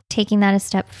think taking that a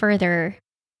step further,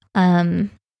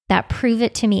 that prove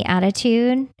it to me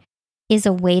attitude is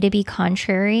a way to be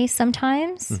contrary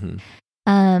sometimes.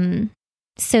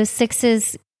 So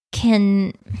 6s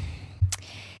can,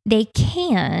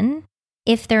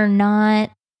 if they're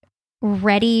not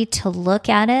ready to look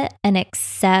at it and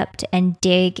accept and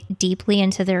dig deeply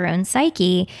into their own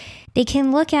psyche, they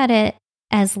can look at it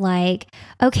as like,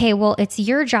 okay, well, it's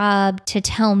your job to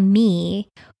tell me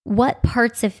what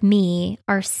parts of me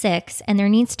are 6, and there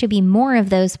needs to be more of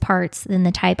those parts than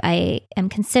the type I am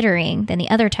considering than the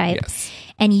other type. Yes.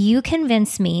 And you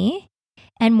convince me.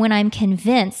 And when I'm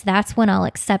convinced, that's when I'll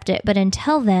accept it. But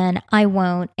until then, I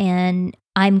won't. And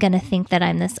I'm going to think that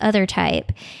I'm this other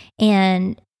type.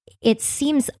 And it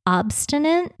seems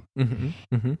obstinate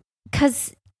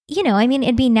because,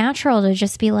 it'd be natural to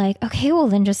just be like, okay, well,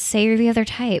 then just say you're the other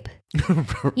type.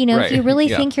 Right. If you really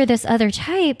think you're this other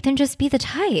type, then just be the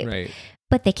type. Right.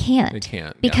 But they can't. They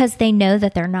can't. Because they know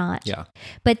that they're not. Yeah.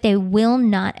 But they will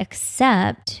not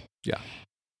accept. Yeah.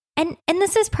 And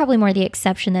this is probably more the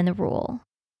exception than the rule.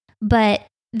 But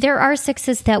there are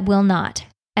 6s that will not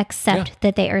accept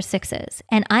that they are 6s.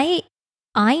 And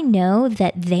I know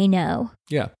that they know.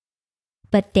 Yeah.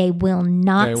 But they will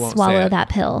not swallow that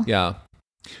pill. Yeah.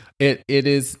 It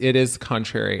is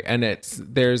contrary, and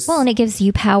and it gives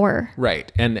you power.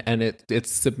 Right. And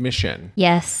it's submission.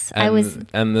 Yes. And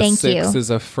the 6 is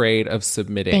afraid of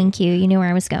submitting. Thank you. You knew where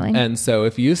I was going. And so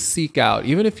if you seek out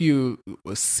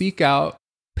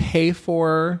pay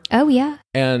for,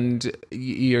 and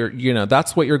you're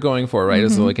that's what you're going for, right?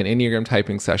 Is like an Enneagram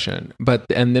typing session.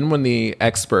 And then when the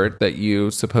expert that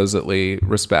you supposedly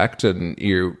respect and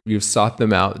you've sought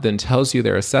them out then tells you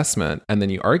their assessment, and then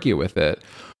you argue with it,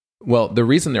 well, the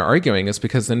reason they're arguing is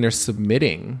because then they're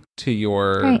submitting to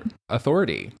your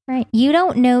authority. Right. You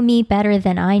don't know me better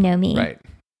than I know me. Right.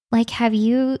 Like, have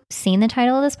you seen the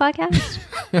title of this podcast?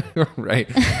 Right.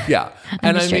 Yeah.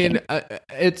 And I mean,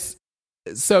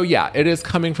 it is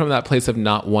coming from that place of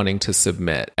not wanting to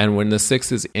submit. And when the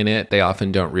 6 is in it, they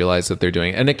often don't realize that they're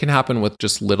doing it. And it can happen with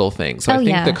just little things. So I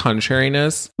think the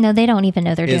contrariness. No, they don't even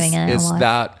know they're doing it. Is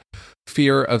that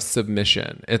fear of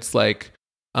submission. It's like,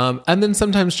 and then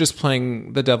sometimes just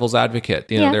playing the devil's advocate.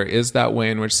 There is that way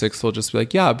in which 6 will just be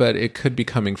like, yeah, but it could be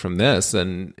coming from this.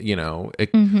 And, and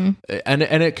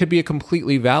it could be a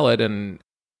completely valid and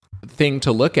thing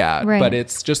to look at, but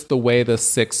it's just the way the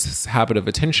 6 habit of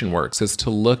attention works, is to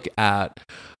look at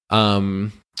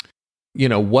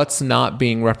what's not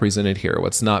being represented here,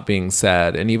 what's not being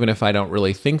said. And even if I don't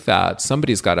really think that,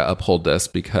 somebody's got to uphold this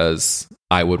because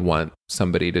I would want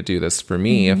somebody to do this for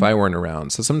me if I weren't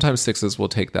around. So sometimes 6s will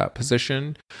take that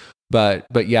position. But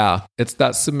yeah, it's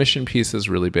that submission piece is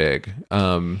really big.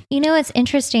 It's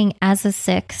interesting as a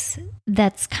 6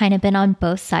 that's kind of been on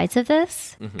both sides of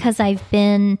this, because I've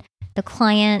been the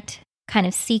client kind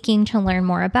of seeking to learn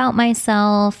more about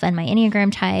myself and my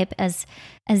Enneagram type as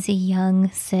a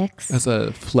young 6. As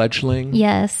a fledgling?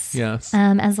 Yes.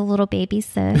 As a little baby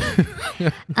 6.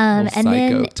 And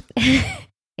then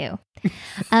ew.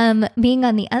 Being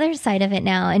on the other side of it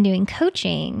now and doing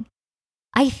coaching,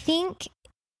 I think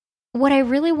what I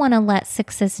really want to let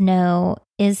 6s know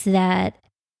is that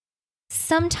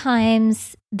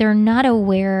sometimes they're not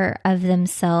aware of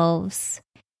themselves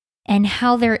and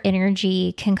how their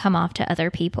energy can come off to other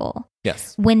people.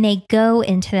 Yes. When they go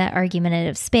into that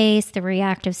argumentative space, the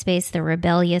reactive space, the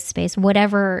rebellious space,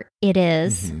 whatever it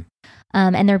is,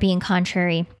 and they're being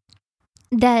contrary,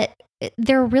 that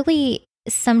they're really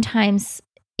sometimes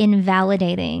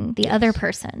invalidating the other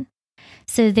person.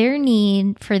 So their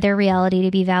need for their reality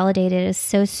to be validated is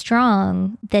so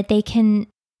strong that they can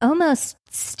almost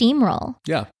steamroll.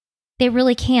 Yeah. They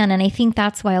really can. And I think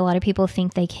that's why a lot of people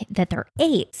think that they're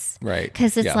 8s. Right.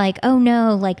 Because it's like, oh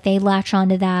no, like they latch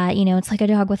onto that. It's like a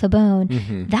dog with a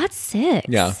bone. That's 6.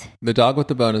 Yeah. The dog with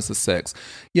the bone is a 6.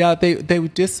 Yeah. They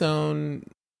disown,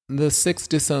 the 6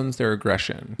 disowns their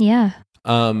aggression. Yeah.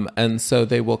 And so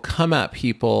they will come at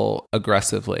people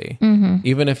aggressively,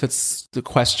 even if it's the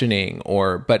questioning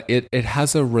but it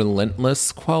has a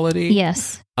relentless quality.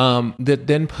 Yes. That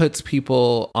then puts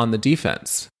people on the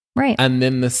defense. Right. And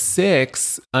then the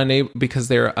 6, because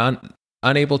they're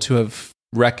unable to have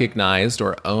recognized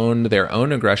or owned their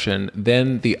own aggression,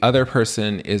 then the other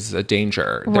person is a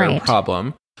danger. They're a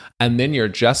problem. And then you're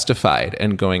justified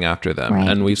in going after them. Right.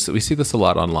 And we see this a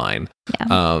lot online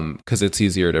because it's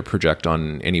easier to project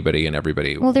on anybody and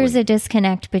everybody. Well, there's a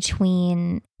disconnect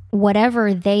between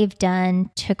whatever they've done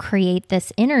to create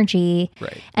this energy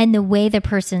and the way the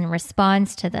person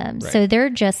responds to them. Right. So they're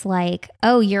just like,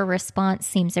 oh, your response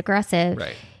seems aggressive.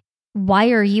 Right.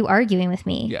 Why are you arguing with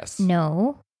me? Yes.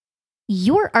 No.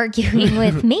 You're arguing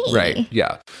with me. Right.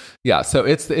 Yeah. Yeah. So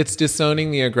it's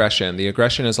disowning the aggression. The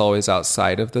aggression is always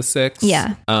outside of the 6.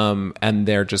 Yeah. And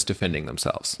they're just defending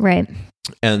themselves. Right.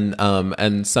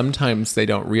 And sometimes they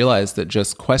don't realize that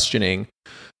just questioning,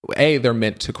 they're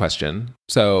meant to question.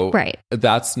 So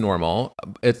that's normal.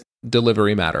 It's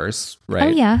delivery matters, right? Oh,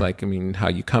 yeah. Like, how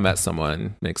you come at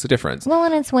someone makes a difference. Well,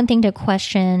 and it's one thing to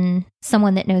question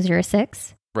someone that knows you're a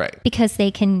 6. Right. Because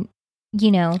they can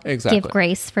give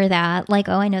grace for that. Like,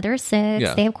 oh, I know they're 6.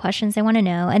 Yeah. They have questions they want to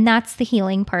know. And that's the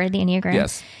healing part of the Enneagram.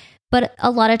 Yes. But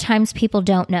a lot of times people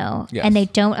don't know and they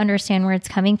don't understand where it's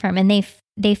coming from and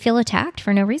they feel attacked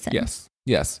for no reason. Yes.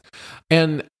 Yes.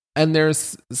 And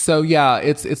there's,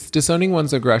 it's disowning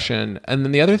one's aggression. And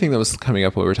then the other thing that was coming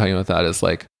up when we were talking about that is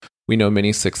like, we know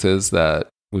many 6s that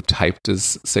we've typed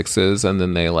as 6s and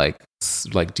then they like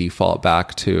default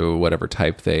back to whatever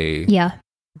type they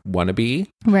want to be.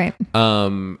 Right.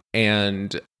 So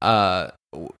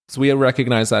we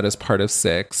recognize that as part of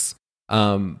 6.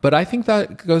 But I think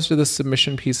that goes to the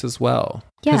submission piece as well.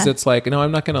 Because it's like, no,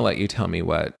 I'm not going to let you tell me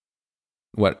what,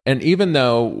 and even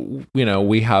though,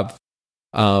 we have,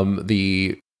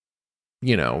 the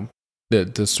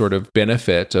sort of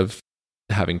benefit of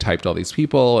having typed all these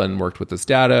people and worked with this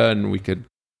data, and we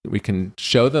can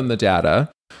show them the data,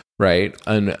 right?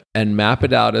 And map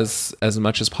it out as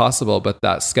much as possible. But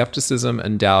that skepticism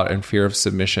and doubt and fear of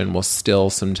submission will still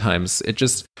sometimes, it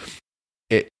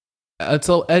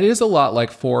is a lot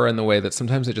like 4 in the way that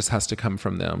sometimes it just has to come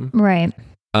from them. Right.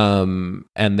 And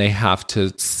they have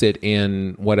to sit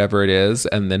in whatever it is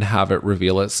and then have it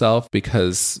reveal itself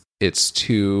because it's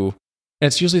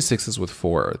usually 6s with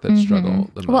 4 that struggle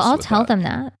the most. Well, I'll tell them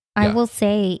that. I will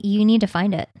say, you need to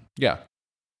find it. Yeah.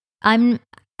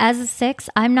 As a 6,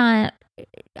 I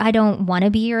don't want to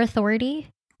be your authority.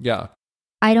 Yeah.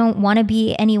 I don't want to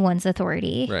be anyone's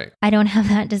authority. Right. I don't have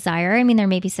that desire. There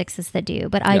may be 6s that do,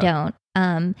 but I don't.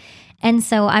 And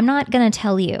so I'm not going to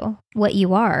tell you what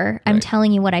you are. I'm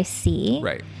telling you what I see.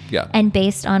 Right. Yeah. And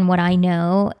based on what I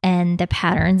know and the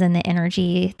patterns and the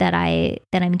energy that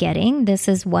I'm getting, this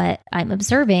is what I'm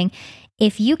observing.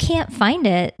 If you can't find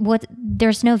it,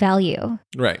 there's no value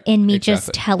in me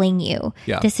just telling you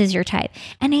this is your type.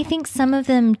 And I think some of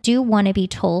them do want to be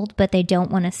told, but they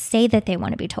don't want to say that they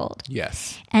want to be told.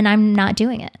 Yes. And I'm not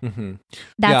doing it. Mm-hmm.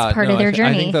 That's part of their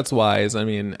journey. I think that's wise.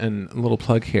 And a little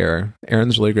plug here.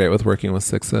 Erin's really great with working with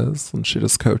 6s and she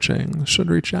does coaching. Should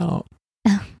reach out.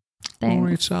 Thanks.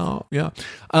 Reach out. Yeah.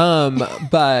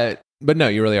 But no,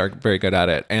 you really are very good at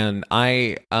it. And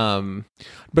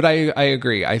but I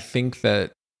agree. I think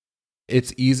that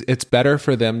it's easy. It's better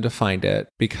for them to find it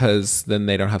because then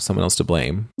they don't have someone else to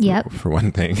blame. Yep. For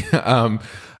one thing.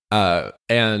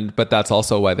 But that's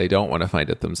also why they don't want to find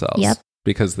it themselves. Yep.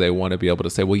 Because they want to be able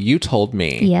to say, well, you told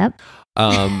me. Yep.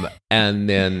 And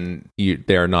then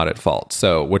they're not at fault.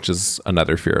 So, which is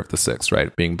another fear of the 6,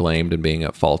 right? Being blamed and being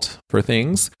at fault for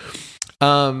things.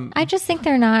 I just think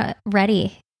they're not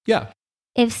ready. Yeah.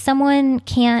 If someone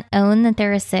can't own that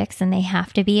they're a 6 and they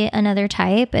have to be another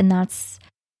type, and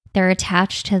they're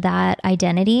attached to that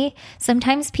identity,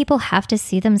 sometimes people have to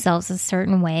see themselves a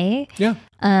certain way. Yeah.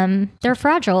 They're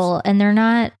fragile and they're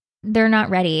not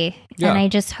ready. Yeah. And I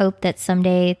just hope that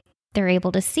someday they're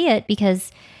able to see it,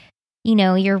 because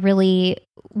you're really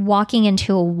walking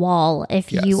into a wall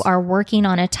if you are working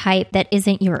on a type that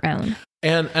isn't your own.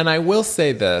 And I will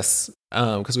say this,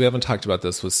 because we haven't talked about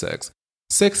this with 6.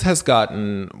 6 has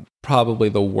gotten probably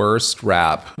the worst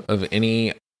rap of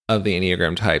any of the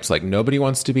Enneagram types. Like, nobody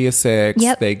wants to be a 6.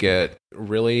 Yep. They get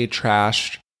really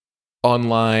trashed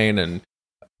online, and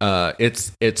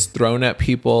it's thrown at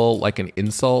people like an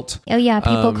insult. Oh yeah,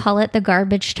 people call it the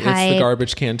garbage type. It's the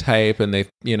garbage can type, and they,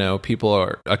 people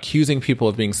are accusing people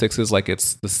of being 6s like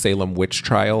it's the Salem witch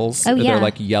trials. Oh yeah, they're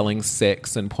like yelling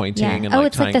 6 and pointing. Yeah. And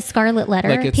it's like the Scarlet Letter.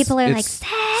 Like, people are like 6.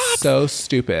 So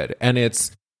stupid, and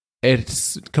it's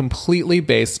completely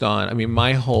based on. I mean,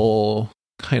 my whole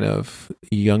kind of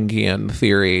Jungian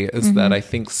theory is that I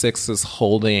think 6 is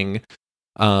holding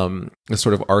a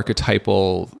sort of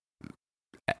archetypal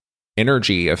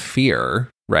energy of fear,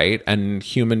 right? And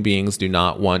human beings do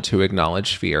not want to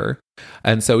acknowledge fear.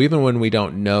 And so even when we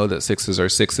don't know that 6s are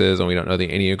 6s and we don't know the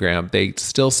Enneagram,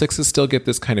 6s still get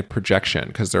this kind of projection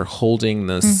because they're holding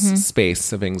this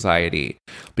space of anxiety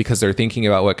because they're thinking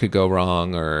about what could go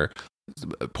wrong or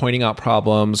pointing out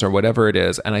problems or whatever it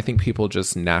is. And I think people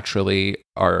just naturally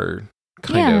are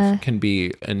kind of can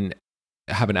be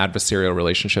have an adversarial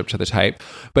relationship to the type,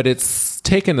 but it's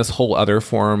taken this whole other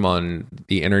form on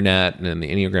the internet and in the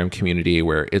Enneagram community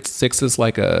where 6 is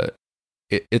like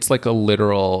it's like a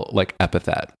literal like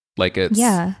epithet. Like it's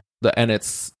and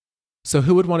it's, so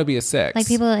who would want to be a 6? Like,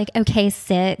 people are like, okay,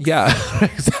 6. Yeah,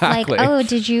 exactly. Like, oh,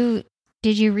 did you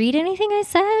read anything I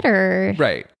said, or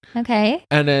right? Okay.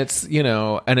 And it's,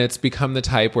 and it's become the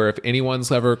type where if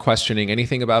anyone's ever questioning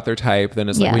anything about their type, then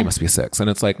it's like, well, you must be a 6. And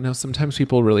it's like, no, sometimes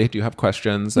people really do have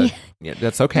questions. And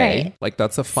that's okay. Right. Like,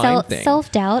 that's a fine thing.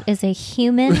 Self-doubt is a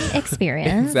human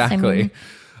experience. Exactly.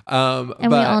 And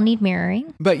we all need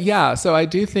mirroring. But yeah, so I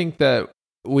do think that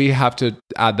we have to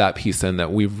add that piece in,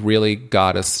 that we've really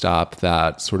got to stop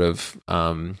that sort of...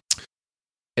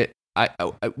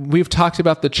 we've talked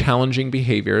about the challenging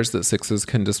behaviors that 6s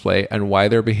can display and why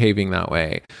they're behaving that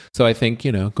way. So I think,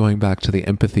 going back to the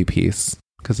empathy piece,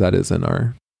 because that is in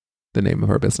the name of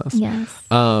our business. Yes.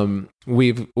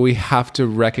 We have to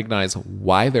recognize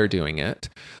why they're doing it.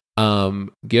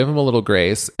 Give them a little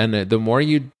grace, and the more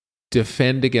you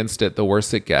defend against it, the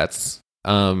worse it gets.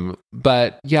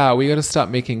 But yeah, we got to stop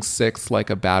making 6 like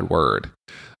a bad word.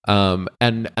 And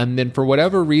then for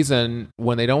whatever reason,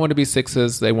 when they don't want to be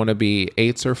 6s, they want to be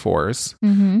 8s or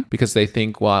 4s because they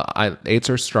think, well, 8s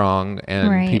are strong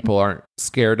and people aren't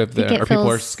scared of them, or people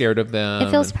are scared of them. It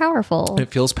feels powerful.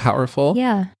 It feels powerful.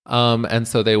 Yeah. And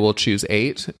so they will choose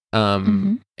 8.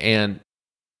 And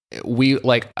we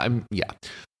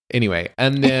anyway,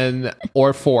 and then,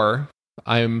 or 4.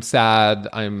 I'm sad,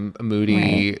 I'm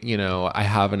moody, I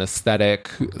have an aesthetic.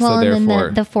 Well, so therefore, and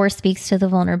then the 4 speaks to the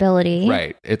vulnerability.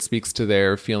 Right. It speaks to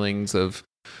their feelings of,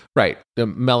 the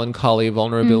melancholy,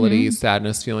 vulnerability,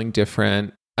 sadness, feeling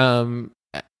different.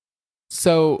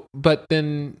 So, but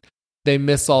then they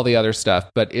miss all the other stuff.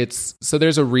 But so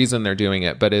there's a reason they're doing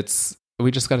it, but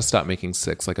we just got to stop making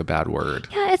 6 like a bad word.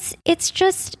 Yeah,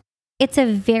 it's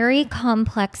a very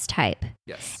complex type.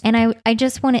 Yes. And I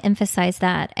just want to emphasize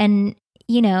that. And,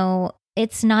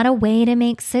 it's not a way to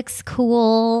make 6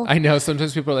 cool. I know.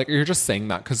 Sometimes people are like, you're just saying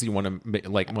that because you want me to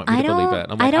believe it.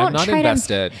 I'm like, I'm not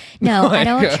invested. I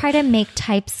don't try to make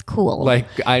types cool. Like,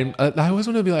 I always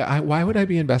want to be like, why would I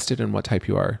be invested in what type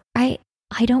you are?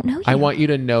 I don't know you. I want you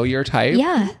to know your type.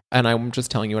 Yeah. And I'm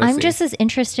just telling you what I see. I'm just as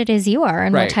interested as you are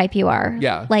in what type you are.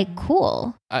 Yeah. Like,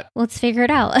 cool. Let's figure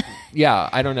it out. Yeah.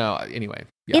 I don't know. Anyway.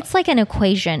 Yeah. It's like an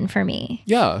equation for me.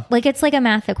 Yeah. Like, it's like a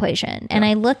math equation. And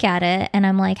I look at it and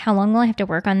I'm like, how long will I have to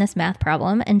work on this math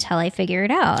problem until I figure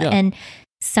it out? Yeah. And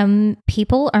some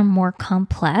people are more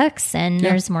complex and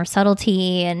there's more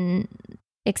subtlety and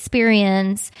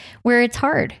experience where it's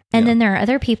hard. And then there are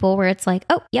other people where it's like,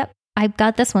 oh, yep, I've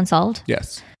got this one solved.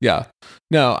 Yes. Yeah.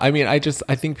 No, I mean, I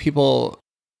think people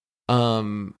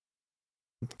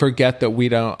forget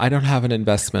that I don't have an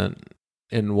investment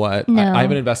in what I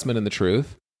have an investment in the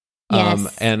truth.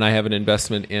 Yes. And I have an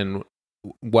investment in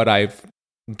what I've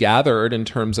gathered in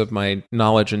terms of my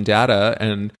knowledge and data.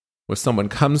 And if someone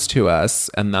comes to us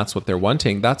and that's what they're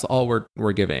wanting, that's all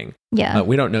we're giving. Yeah.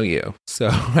 We don't know you. So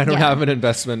I don't have an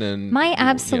investment in my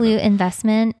absolute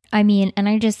investment. I mean, and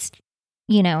I just,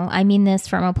 I mean this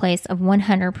from a place of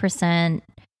 100%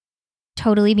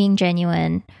 totally being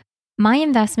genuine. My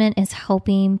investment is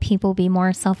helping people be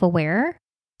more self-aware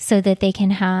so that they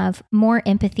can have more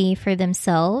empathy for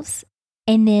themselves.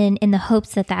 And then in the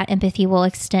hopes that that empathy will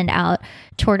extend out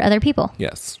toward other people.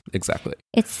 Yes, exactly.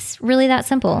 It's really that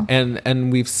simple.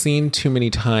 And we've seen too many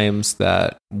times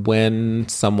that when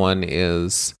someone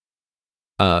is,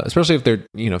 especially if they're,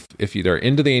 if they're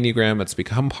into the Enneagram, it's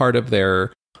become part of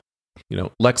their,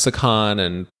 lexicon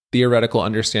and theoretical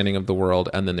understanding of the world,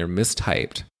 and then they're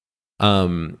mistyped.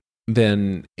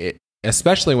 Then it,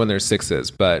 especially when they're sixes,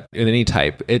 but in any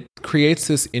type, it creates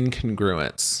this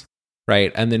incongruence.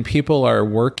 Right. And then people are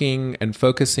working and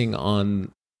focusing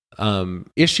on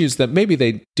issues that maybe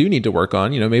they do need to work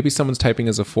on. Maybe someone's typing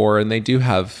as a 4 and they do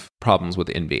have problems with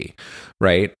envy.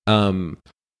 Right.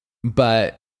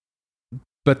 But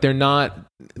they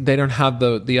don't have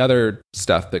the other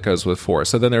stuff that goes with 4.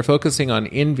 So then they're focusing on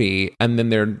envy, and then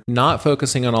they're not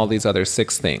focusing on all these other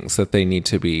 6 things that they need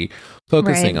to be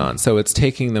focusing on. So it's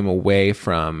taking them away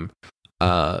from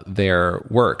their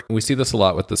work. We see this a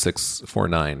lot with the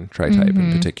 6-4-9 tri-type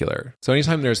in particular. So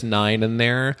anytime there's 9 in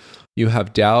there, you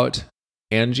have doubt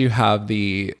and you have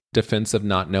the defense of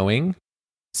not knowing.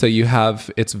 So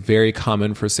it's very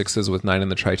common for 6s with 9 in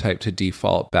the tri-type to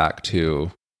default back to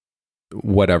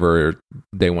whatever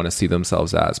they want to see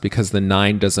themselves as, because the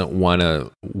 9 doesn't want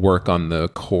to work on the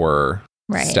core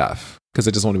stuff because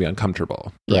it doesn't want to be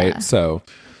uncomfortable. Right. Yeah. So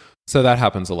that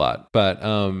happens a lot. But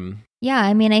yeah,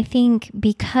 I mean, I think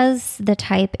because the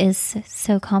type is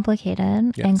so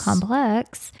complicated and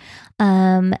complex,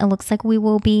 it looks like we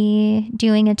will be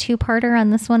doing a 2-parter on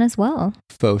this one as well.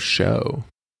 Faux show.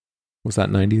 Was that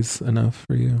 90s enough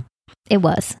for you? It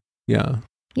was. Yeah.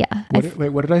 Yeah.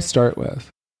 What did I start with?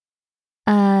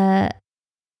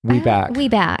 We back. We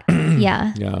back.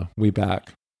 Yeah. Yeah. We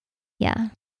back. Yeah.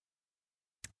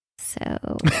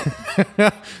 So,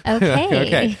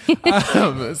 okay.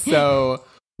 So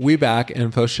we back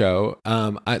and faux show.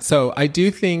 So I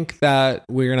do think that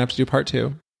we're going to have to do part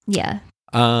 2. Yeah.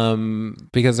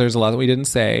 Because there's a lot that we didn't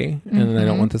say, and I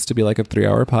don't want this to be like a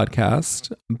 3-hour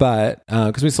podcast, but,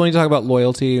 because we still need to talk about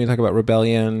loyalty. We talk about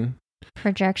rebellion,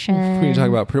 projection. We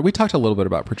talked a little bit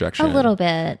about projection. A little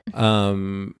bit.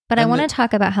 But I want to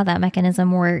talk about how that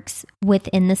mechanism works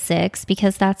within the 6,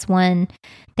 because that's one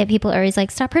that people are always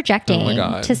like, stop projecting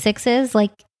to 6s.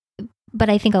 But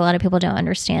I think a lot of people don't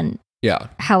understand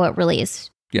how it really is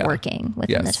working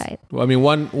within the type. Well, I mean,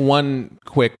 one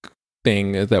quick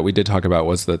thing that we did talk about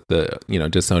was that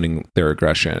disowning their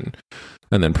aggression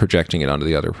and then projecting it onto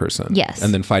the other person. Yes.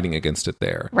 And then fighting against it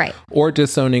there. Right. Or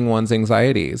disowning one's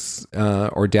anxieties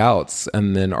or doubts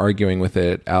and then arguing with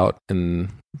it out in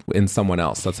someone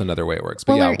else. That's another way it works.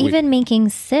 But or even making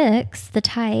 6, the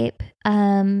type,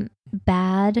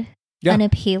 bad,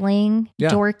 unappealing,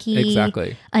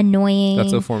 dorky, annoying.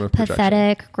 That's a form of projection.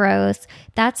 Pathetic, gross.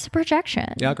 That's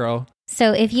projection. Yeah, girl.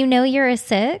 So if you know you're a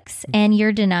 6 and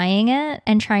you're denying it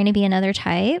and trying to be another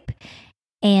type,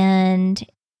 and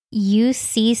you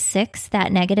see 6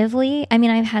 that negatively, I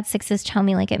mean, I've had 6s tell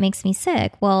me like it makes me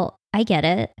sick. Well, I get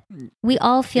it. We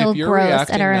all feel gross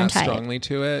at our own type. Strongly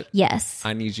to it. Yes.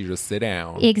 I need you to sit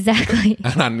down. Exactly.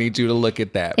 And I need you to look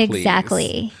at that. Please.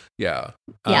 Exactly. Yeah.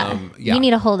 Yeah. You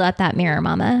need to hold up that mirror,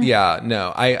 mama. Yeah.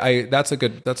 No. That's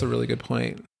a really good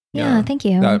point. Yeah. Thank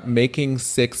you. That making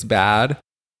 6 bad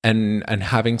and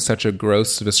having such a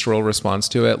gross visceral response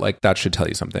to it, like that should tell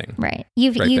you something. Right.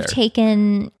 You've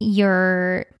taken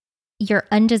your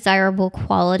undesirable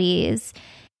qualities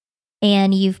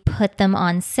and you've put them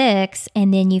on 6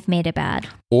 and then you've made it bad.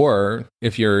 Or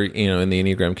if you're, in the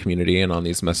Enneagram community and on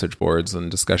these message boards and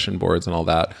discussion boards and all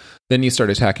that, then you start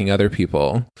attacking other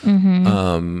people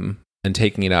and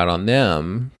taking it out on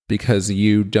them because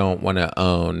you don't want to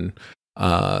own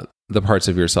the parts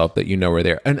of yourself that you know are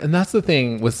there. And that's the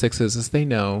thing with 6s is they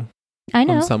know. I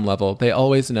know. On some level. They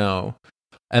always know.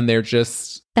 And they're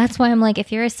just... That's why I'm like,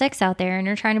 if you're a 6 out there and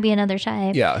you're trying to be another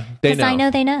type. Yeah, they know. I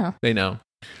know they know. They know.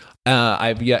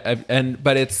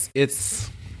 But it's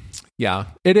yeah,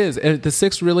 it is. The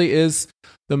 6 really is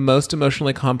the most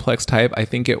emotionally complex type. I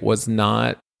think it was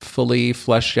not fully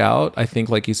fleshed out. I think,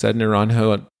 like you said,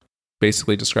 Naranjo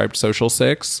basically described social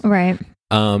 6. Right.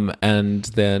 And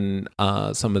then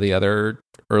some of the other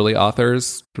early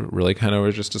authors really kind of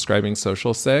were just describing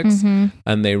social 6,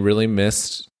 and they really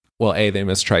missed well, they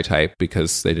missed tri-type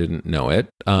because they didn't know it.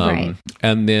 Right.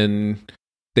 And then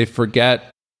they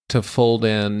forget to fold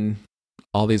in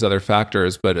all these other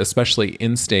factors, but especially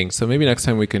instinct. So maybe next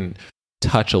time we can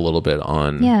touch a little bit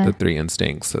on the 3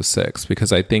 instincts of 6,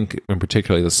 because I think in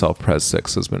particularly the self-pres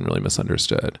 6 has been really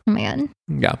misunderstood. Oh my God.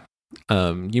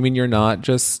 Yeah. You mean you're not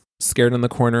just scared in the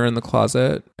corner in the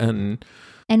closet and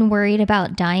worried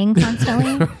about dying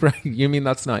constantly? Right. You mean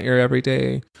that's not your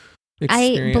everyday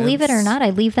experience? I believe it or not, I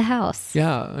leave the house.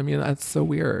 Yeah. I mean, that's so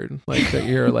weird. Like that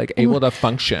you're like able to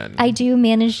function. I do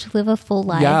manage to live a full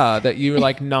life. Yeah. That you're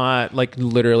like not like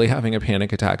literally having a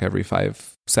panic attack every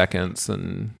 5 seconds.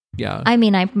 And yeah. I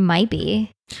mean, I might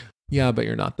be. Yeah, but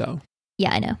you're not though.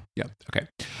 Yeah, I know. Yeah. Okay.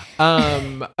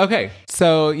 Okay.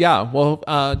 So yeah, we'll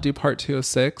do part 2 of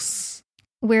 6.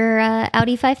 We're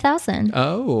Audi 5000.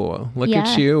 Oh, look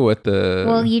at you with the...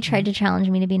 Well, you tried to challenge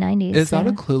me to be 90s. Is that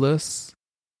a Clueless?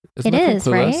 It is,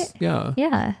 right? Yeah.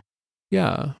 Yeah.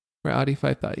 Yeah. We're Audi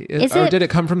 5000. Or did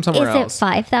it come from somewhere else? Is it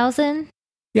 5000?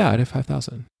 Yeah, it is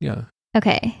 5000. Yeah.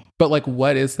 Okay. But like,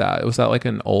 what is that? Was that like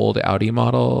an old Audi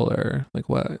model or like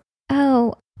what?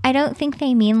 Oh, I don't think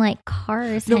they mean like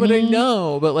cars. No, honey. but I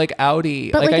know. But like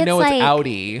Audi. But like I it's know it's like,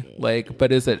 Audi. Like,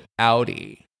 but is it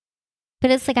Audi? But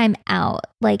it's like I'm out.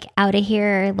 Like out of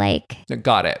here. Like.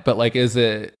 Got it. But like, is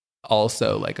it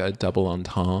also like a double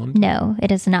entendre? No,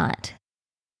 it is not.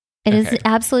 It is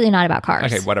absolutely not about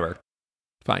cars. Okay, whatever.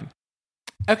 Fine.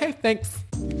 Okay, thanks.